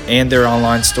Instagram and their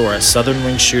online store at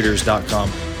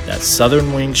southernwingshooters.com. That's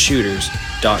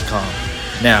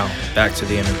southernwingshooters.com. Now, back to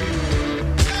the interview.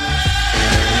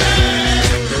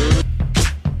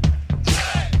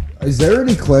 Is there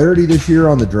any clarity this year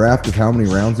on the draft of how many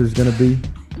rounds there's going to be?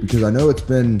 Because I know it's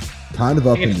been kind of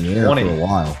up in the air 20. for a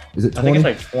while. Is it 20? I think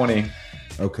it's like 20.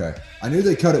 Okay. I knew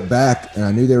they cut it back, and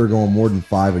I knew they were going more than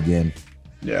 5 again.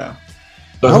 Yeah.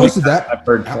 How much did that? I've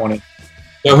heard 20.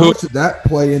 How much did that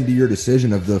play into your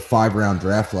decision of the 5-round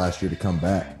draft last year to come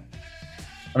back?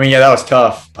 I mean, yeah, that was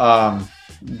tough.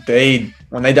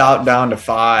 When they dialed down to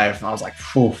 5, I was like,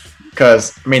 "Phew,"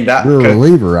 because I mean that. You're a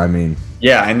reliever. I mean,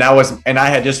 yeah, and I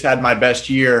had just had my best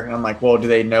year, and I'm like, well, do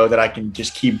they know that I can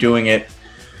just keep doing it?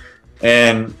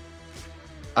 And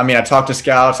I mean, I talked to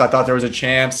scouts. I thought there was a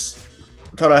chance.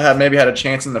 I thought I maybe had a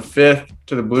chance in the 5th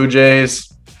to the Blue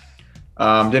Jays.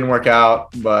 Didn't work out,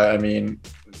 but I mean,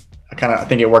 I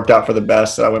think it worked out for the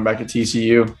best that I went back to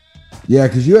TCU. Yeah,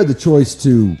 because you had the choice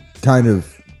to kind of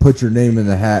put your name in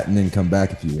the hat and then come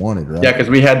back if you wanted, right? Yeah, because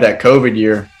we had that COVID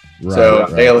year, so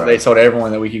they told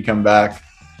everyone that we could come back.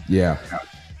 Yeah,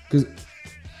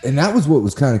 and that was what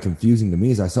was kind of confusing to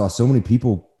me is I saw so many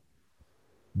people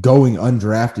going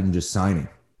undrafted and just signing.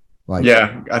 Like,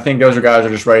 yeah, I think those are guys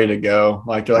that are just ready to go.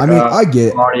 Like, they're like, I mean, I get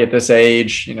it. I'm already at this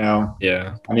age, you know.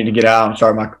 Yeah, I need to get out and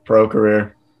start my pro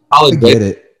career. I get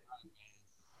it.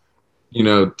 You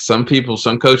know, some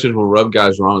coaches will rub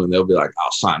guys wrong, and they'll be like,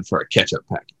 "I'll sign for a catch-up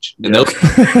package," and they'll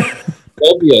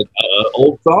be an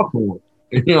old sophomore.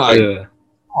 And you're like,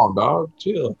 "Oh, dog,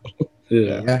 chill."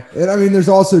 Yeah, and I mean, there's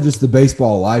also just the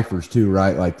baseball lifers too,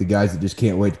 right? Like the guys that just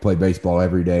can't wait to play baseball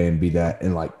every day and be that,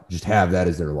 and like just have that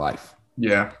as their life.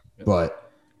 Yeah, but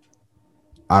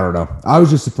I don't know. I was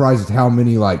just surprised at how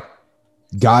many like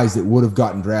guys that would have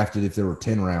gotten drafted if there were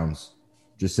 10 rounds.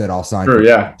 Just said I'll sign. Sure,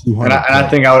 yeah. And I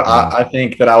think I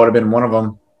think that I would have been one of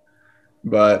them,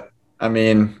 but I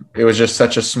mean, it was just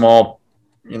such a small,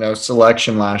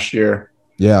 selection last year.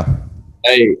 Yeah.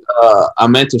 Hey, I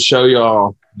meant to show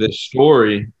y'all this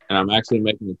story, and I'm actually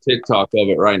making a TikTok of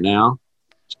it right now.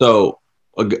 So,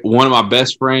 one of my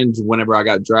best friends, whenever I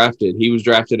got drafted, he was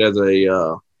drafted as I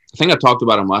think I talked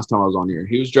about him last time I was on here.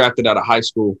 He was drafted out of high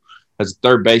school as a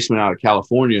third baseman out of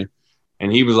California.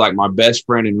 And he was like my best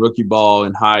friend in rookie ball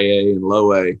in high A and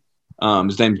low A.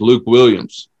 His name's Luke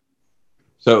Williams.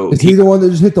 So is he the one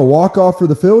that just hit the walk-off for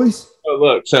the Phillies? Oh,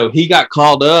 look. So he got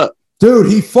called up. Dude,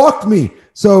 he fucked me.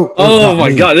 So oh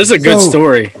my God, this is a good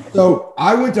story. So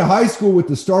I went to high school with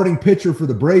the starting pitcher for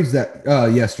the Braves that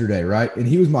yesterday, right? And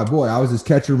he was my boy. I was his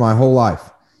catcher my whole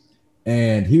life.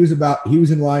 And he was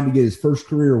in line to get his first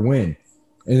career win.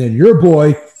 And then your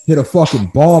boy hit a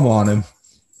fucking bomb on him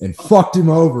and fucked him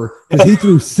over because he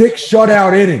threw 6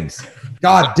 shutout innings.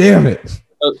 God damn it.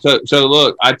 So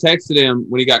look, I texted him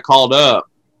when he got called up,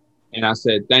 and I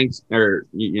said, thanks, or,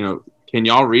 can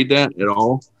y'all read that at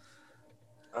all?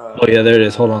 Oh, yeah, there it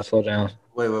is. Hold on, slow down.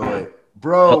 Wait.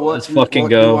 Bro, let's fucking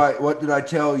go. What did I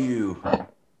tell you?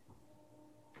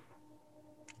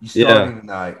 You starting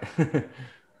tonight.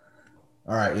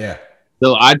 All right, yeah.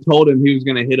 So I told him he was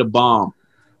going to hit a bomb.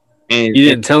 And you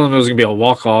didn't tell him it was going to be a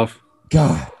walk-off.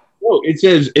 God. No, it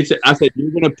says I said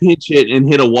you're gonna pinch it and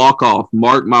hit a walk-off.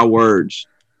 Mark my words.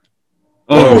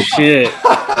 Oh shit!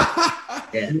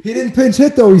 He didn't pinch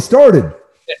hit though. He started.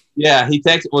 Yeah, he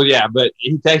texted. Well, yeah, but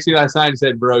he texted me last night and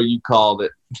said, "Bro, you called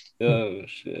it." Oh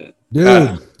shit,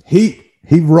 dude! He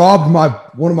robbed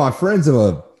one of my friends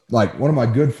of one of my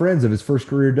good friends of his first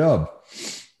career dub.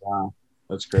 Wow,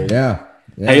 that's great. Yeah.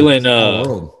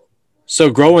 Halen, so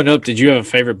growing up, did you have a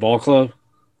favorite ball club?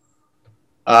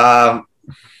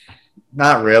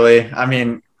 Not really. I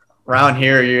mean, around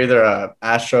here, you're either a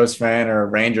Astros fan or a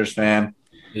Rangers fan.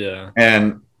 Yeah.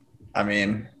 And I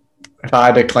mean, if I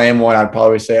had to claim one, I'd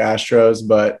probably say Astros.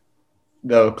 But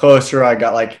the closer I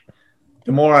got, like,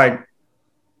 the more I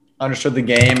understood the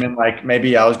game and, like,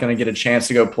 maybe I was going to get a chance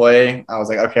to go play, I was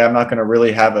like, okay, I'm not going to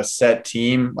really have a set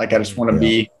team. Like, I just want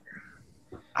to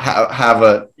have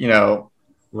a,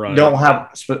 right. Don't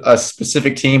have a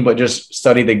specific team, but just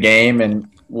study the game and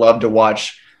love to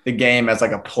watch the game as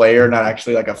like a player, not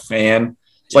actually like a fan.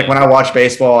 It's like when I watch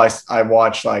baseball, I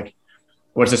watch like,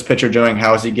 what's this pitcher doing?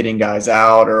 How is he getting guys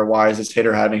out? Or why is this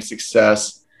hitter having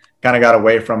success? Kind of got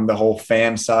away from the whole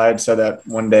fan side so that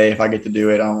one day if I get to do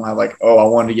it, I don't have like, oh, I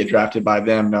wanted to get drafted by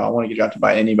them. No, I want to get drafted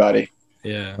by anybody.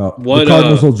 Yeah. The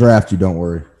Cardinals will draft you. Don't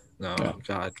worry. No,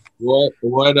 God. What we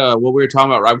were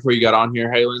talking about right before you got on here,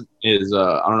 Halen, is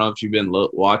I don't know if you've been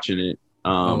watching it.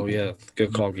 Oh yeah,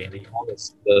 good call, Gandy.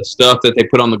 The stuff that they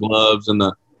put on the gloves and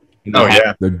the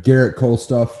the Garrett Cole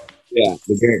stuff. Yeah,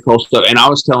 the Garrett Cole stuff. And I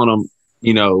was telling them,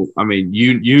 I mean,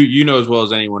 you know as well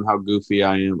as anyone how goofy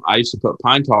I am. I used to put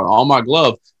pine tar on my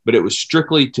glove, but it was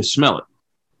strictly to smell it.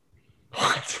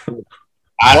 What?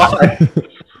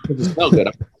 It smelled good.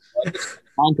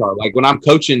 Pine tar. Like when I'm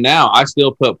coaching now, I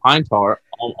still put pine tar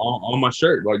on my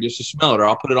shirt, like just to smell it, or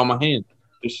I'll put it on my hand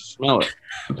just to smell it.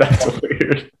 That's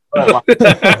weird. I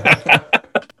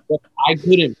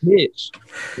couldn't pitch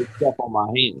with stuff on my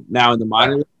hand. Now in the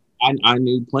minor league, I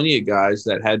knew plenty of guys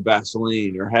that had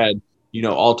Vaseline or had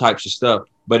all types of stuff,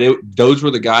 but those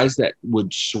were the guys that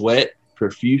would sweat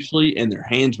profusely and their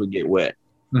hands would get wet.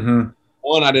 Mm-hmm.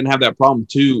 One, I didn't have that problem.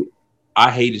 Two, I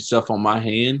hated stuff on my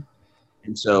hand.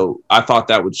 And so I thought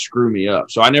that would screw me up.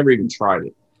 So I never even tried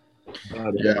it.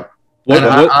 Yeah.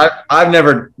 I've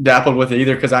never dappled with it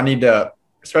either because I need to,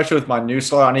 especially with my new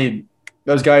slot,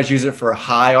 those guys use it for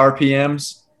high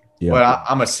RPMs. Yeah. But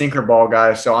I'm a sinker ball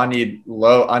guy, so I need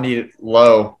low not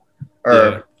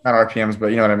RPMs, but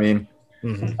you know what I mean?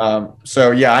 Mm-hmm.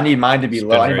 So yeah, I need mine to be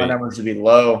low. I need my numbers to be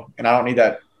low, and I don't need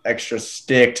that extra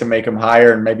stick to make them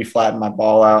higher and maybe flatten my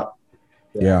ball out.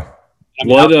 Yeah.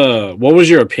 What was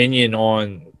your opinion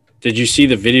on? Did you see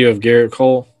the video of Garrett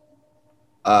Cole?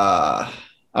 I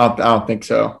don't think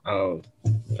so. Oh,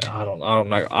 I don't know.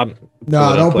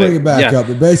 No, don't bring it back up.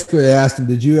 But basically, they asked him,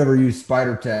 "Did you ever use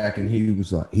spider tack?" And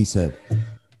he said,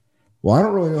 "Well, I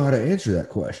don't really know how to answer that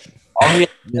question.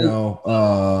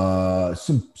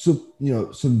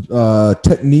 Some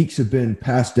techniques have been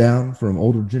passed down from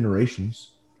older generations."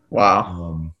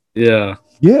 Wow. Yeah.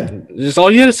 Just all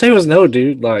you had to say was no,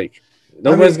 dude. Like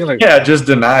nobody's gonna. Yeah, just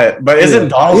deny it. But isn't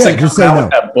Donaldson coming out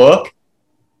with that book?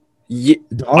 Yeah,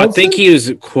 I think he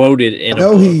was quoted in a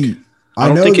book. I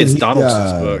don't think it's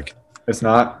Donaldson's book. It's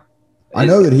not. I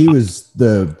know that he was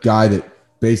the guy that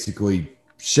basically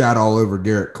shat all over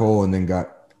Garrett Cole and then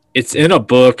got. It's in a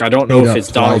book. I don't know if it's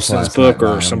Donaldson's book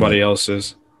or somebody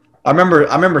else's. I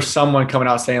remember someone coming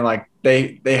out saying like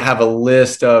they have a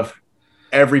list of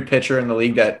every pitcher in the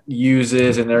league that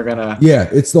uses, and they're gonna. Yeah,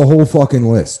 it's the whole fucking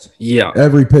list. Yeah,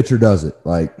 every pitcher does it.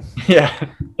 Like. Yeah,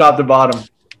 top to bottom.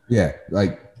 Yeah,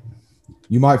 like.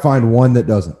 You might find one that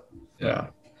doesn't. Yeah.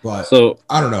 But so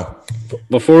I don't know.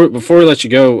 Before we let you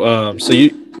go, so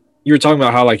you were talking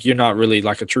about how like you're not really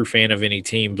like a true fan of any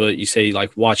team, but you say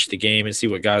like watch the game and see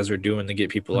what guys are doing to get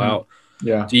people out.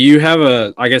 Yeah. Do you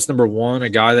have I guess number one, a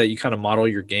guy that you kind of model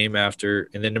your game after,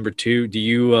 and then number two, do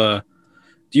you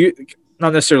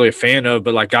not necessarily a fan of,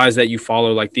 but like guys that you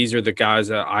follow, like these are the guys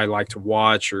that I like to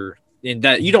watch, or in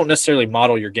that you don't necessarily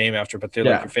model your game after, but they're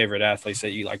like your favorite athletes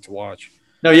that you like to watch.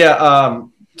 No, yeah.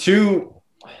 Two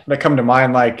that come to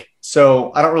mind, like,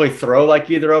 so I don't really throw like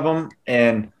either of them.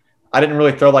 And I didn't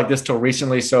really throw like this till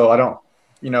recently. So I don't,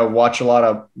 watch a lot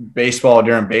of baseball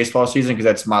during baseball season because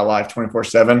that's my life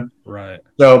 24/7. Right.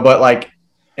 So, but like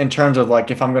in terms of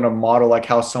like, if I'm going to model like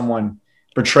how someone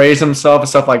portrays himself and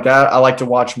stuff like that, I like to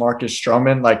watch Marcus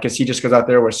Stroman, like, cause he just goes out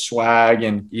there with swag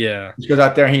and he goes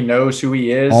out there and he knows who he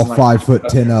is. All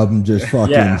 5'10" of them just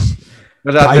fucking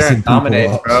goes out there and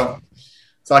dominates, bro.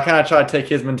 So I kind of try to take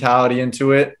his mentality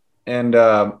into it. And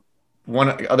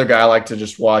one other guy I like to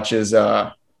just watch is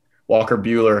Walker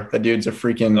Buehler. That dude's a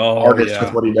freaking artist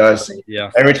with what he does. Yeah.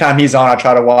 Every time he's on, I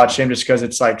try to watch him just because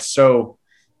it's like so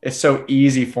it's so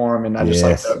easy for him, and I just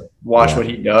Yes. like to watch what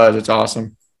he does. It's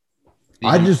awesome.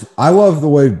 I love the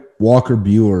way Walker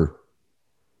Buehler,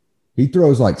 he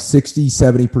throws like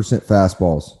 60-70%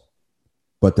 fastballs,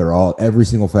 but every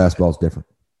single fastball is different.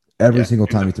 Every single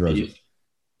time he throws it.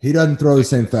 He doesn't throw the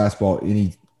same fastball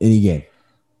any game.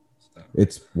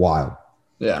 It's wild.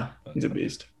 Yeah, he's a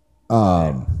beast.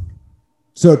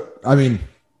 So I mean,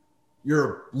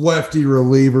 you're a lefty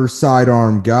reliever,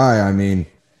 sidearm guy. I mean,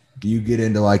 do you get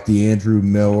into like the Andrew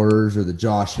Millers or the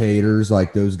Josh Haders,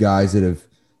 like those guys that have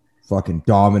fucking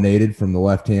dominated from the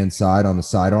left-hand side on the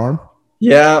sidearm?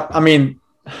 Yeah, I mean,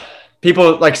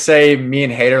 people like say me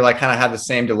and Hader like kind of have the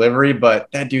same delivery, but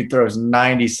that dude throws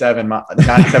 97 to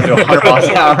 100 miles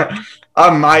an hour. I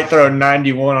might throw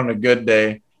 91 on a good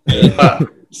day.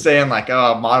 Saying like,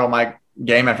 oh, model my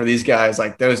game after these guys,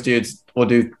 like those dudes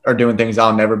are doing things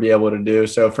I'll never be able to do.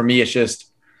 So for me, it's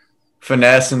just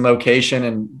finesse and location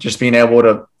and just being able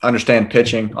to understand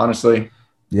pitching, honestly.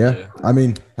 Yeah. I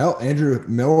mean, hell, Andrew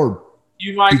Miller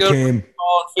You might go became and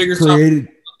figure created.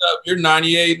 something up. You're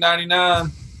 98,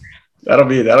 99. That'll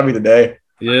be the day.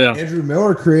 Yeah. Andrew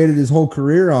Miller created his whole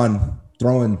career on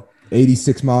throwing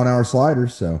 86-mile-an-hour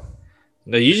sliders. So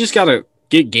No, you just gotta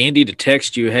get Gandy to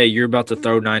text you, hey, you're about to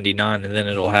throw 99, and then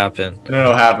it'll happen. And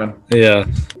it'll happen. Yeah.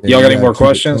 Y'all got any more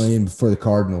questions? For the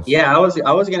Cardinals. Yeah, I was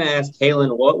going to ask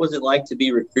Kalen, what was it like to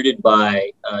be recruited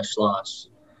by Schloss?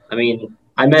 I mean,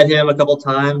 I met him a couple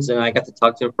times, and I got to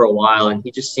talk to him for a while, and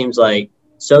he just seems like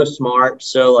so smart,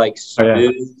 so like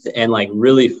smooth, and like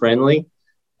really friendly.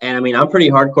 And I mean, I'm pretty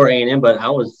hardcore A&M, but I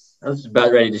was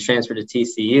about ready to transfer to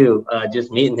TCU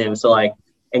just meeting him. So like,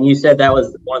 and you said that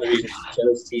was one of the reasons you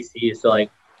chose TCU. So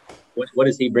like, what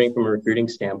does he bring from a recruiting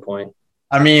standpoint?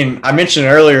 I mean, I mentioned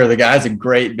earlier, the guy's a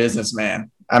great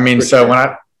businessman. I mean,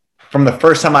 from the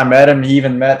first time I met him, he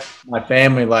even met my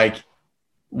family, like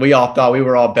we all thought we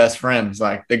were all best friends.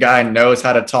 Like the guy knows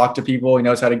how to talk to people. He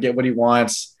knows how to get what he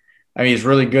wants. I mean, he's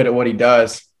really good at what he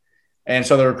does. And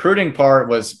so the recruiting part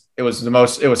was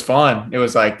fun. It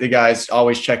was like the guy's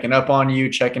always checking up on you,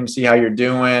 checking to see how you're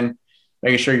doing,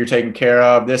 making sure you're taken care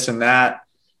of, this and that.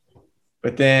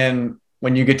 But then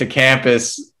when you get to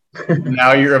campus,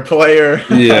 now you're a player.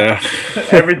 Yeah.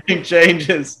 Everything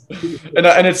changes.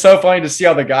 And it's so funny to see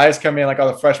how the guys come in, like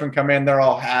all the freshmen come in, they're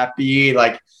all happy,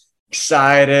 like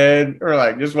excited. Or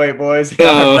like, just wait, boys.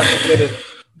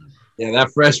 Yeah,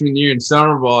 that freshman year in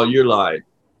summer ball, you're like,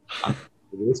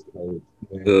 this coach.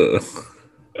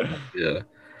 Yeah.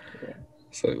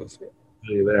 So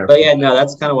there. But yeah, no,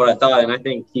 that's kind of what I thought, and I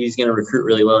think he's going to recruit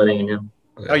really well at A&M.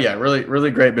 Oh yeah, really, really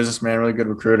great businessman, really good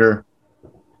recruiter.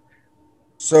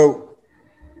 So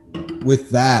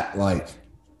with that, like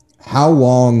how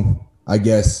long, I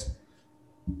guess,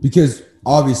 because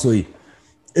obviously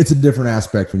it's a different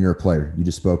aspect when you're a player. You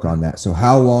just spoke on that. So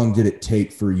how long did it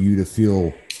take for you to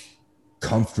feel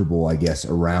comfortable, I guess,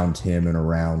 around him and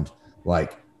around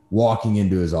like walking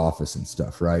into his office and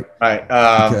stuff, right? Right.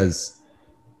 Because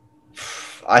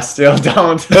I still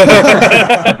don't.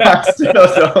 I still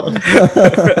don't.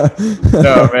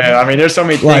 No, man. I mean, there's so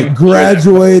many things. Like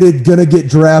graduated, gonna get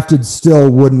drafted,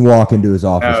 still wouldn't walk into his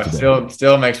office today.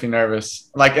 Still makes me nervous.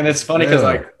 Like, and it's funny because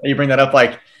like you bring that up,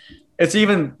 like it's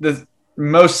even the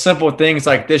most simple things.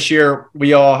 Like this year,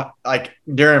 we all like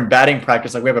during batting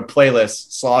practice, like we have a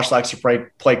playlist. Slosh likes to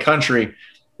play country.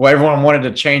 Well, everyone wanted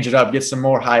to change it up, get some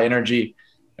more high energy,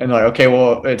 and like, okay,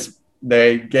 well,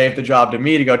 they gave the job to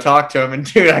me to go talk to him, and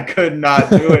dude, I could not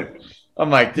do it.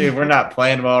 I'm like, dude, we're not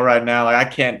playing well right now. Like, I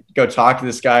can't go talk to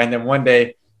this guy. And then one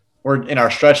day, we're in our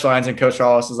stretch lines, and Coach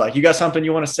Wallace is like, "You got something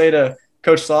you want to say to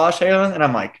Coach Slosh, Halen?" And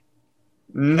I'm like,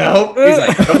 "Nope." He's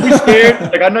like, "Don't be scared."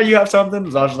 Like, I know you have something.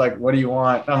 Slosh is like, "What do you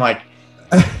want?" And I'm like,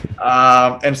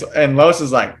 and Los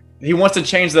is like, he wants to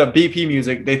change the BP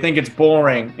music. They think it's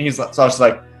boring. And he's like, Slosh is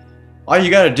like, all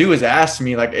you got to do is ask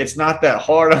me. Like, it's not that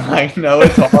hard. I'm like, no,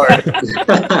 it's hard.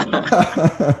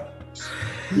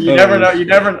 You never know. You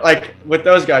never, like, with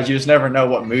those guys, you just never know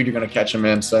what mood you're going to catch them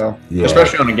in. So,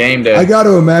 especially on a game day. I got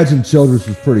to imagine Childress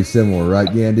was pretty similar, right,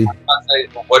 Gandy?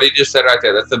 What he just said right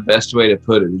there, that's the best way to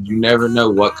put it. You never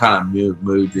know what kind of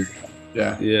mood you're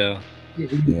in. Yeah.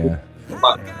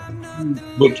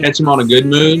 But catch him on a good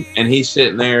mood, and he's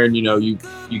sitting there, and, you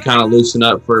kind of loosen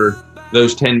up for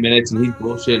those 10 minutes, and he's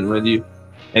bullshitting with you.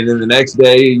 And then the next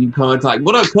day, you come and like,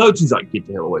 "What up, coach?" He's like, "Get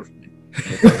the hell away from me."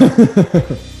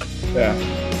 Yeah.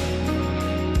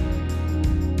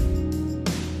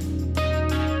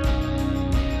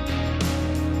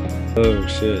 Oh,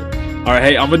 shit. All right,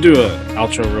 hey, I'm going to do an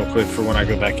outro real quick for when I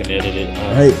go back and edit it.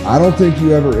 Hey, I don't think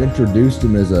you ever introduced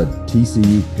him as a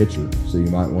TCU pitcher, so you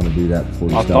might want to do that before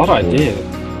you start. I thought I did.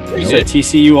 He's a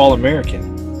TCU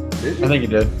All-American. I think he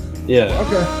did. Yeah.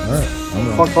 Okay. All right. I'm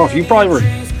wrong. Fuck off. You probably were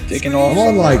taking off. I'm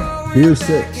on like beer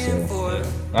 6, so.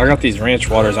 I got these ranch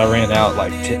waters. I ran out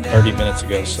like 30 minutes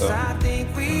ago, so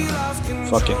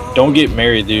fucking don't get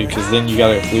married, dude, because then you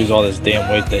gotta lose all this damn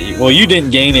weight that you. Well, you didn't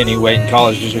gain any weight in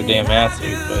college, just your damn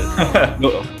athlete, but.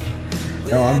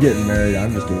 No, I'm getting married.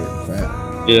 I'm just getting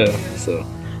fat. Yeah. So,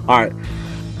 all right.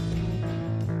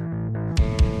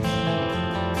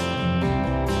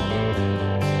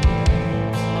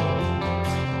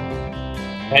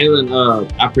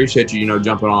 Halen, I appreciate you,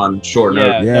 jumping on short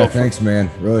notice. Yeah, thanks, man.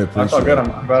 Really appreciate That's all good. it.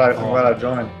 I'm glad I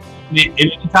joined.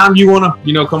 Anytime you want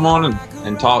to, come on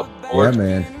and talk. Yeah,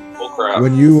 man. Full crowd.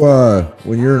 When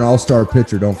you're an all-star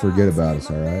pitcher, don't forget about us,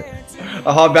 all right?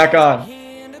 I'll hop back on.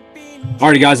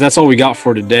 Alrighty, guys, that's all we got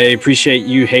for today. Appreciate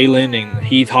you, Halen and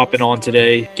Heath, hopping on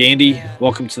today. Gandy,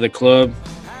 welcome to the club.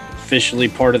 Officially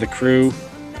part of the crew.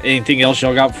 Anything else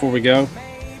y'all got before we go?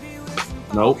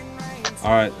 Nope. All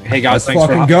right. Hey, guys, Let's thanks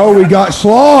fucking for go. We got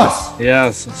Schloss.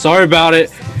 Yes. Sorry about it.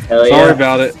 Hell yeah. Sorry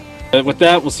about it. But with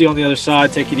that, we'll see you on the other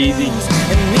side. Take it easy.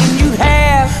 And when you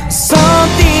have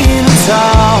something to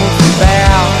talk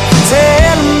about,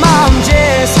 tell me.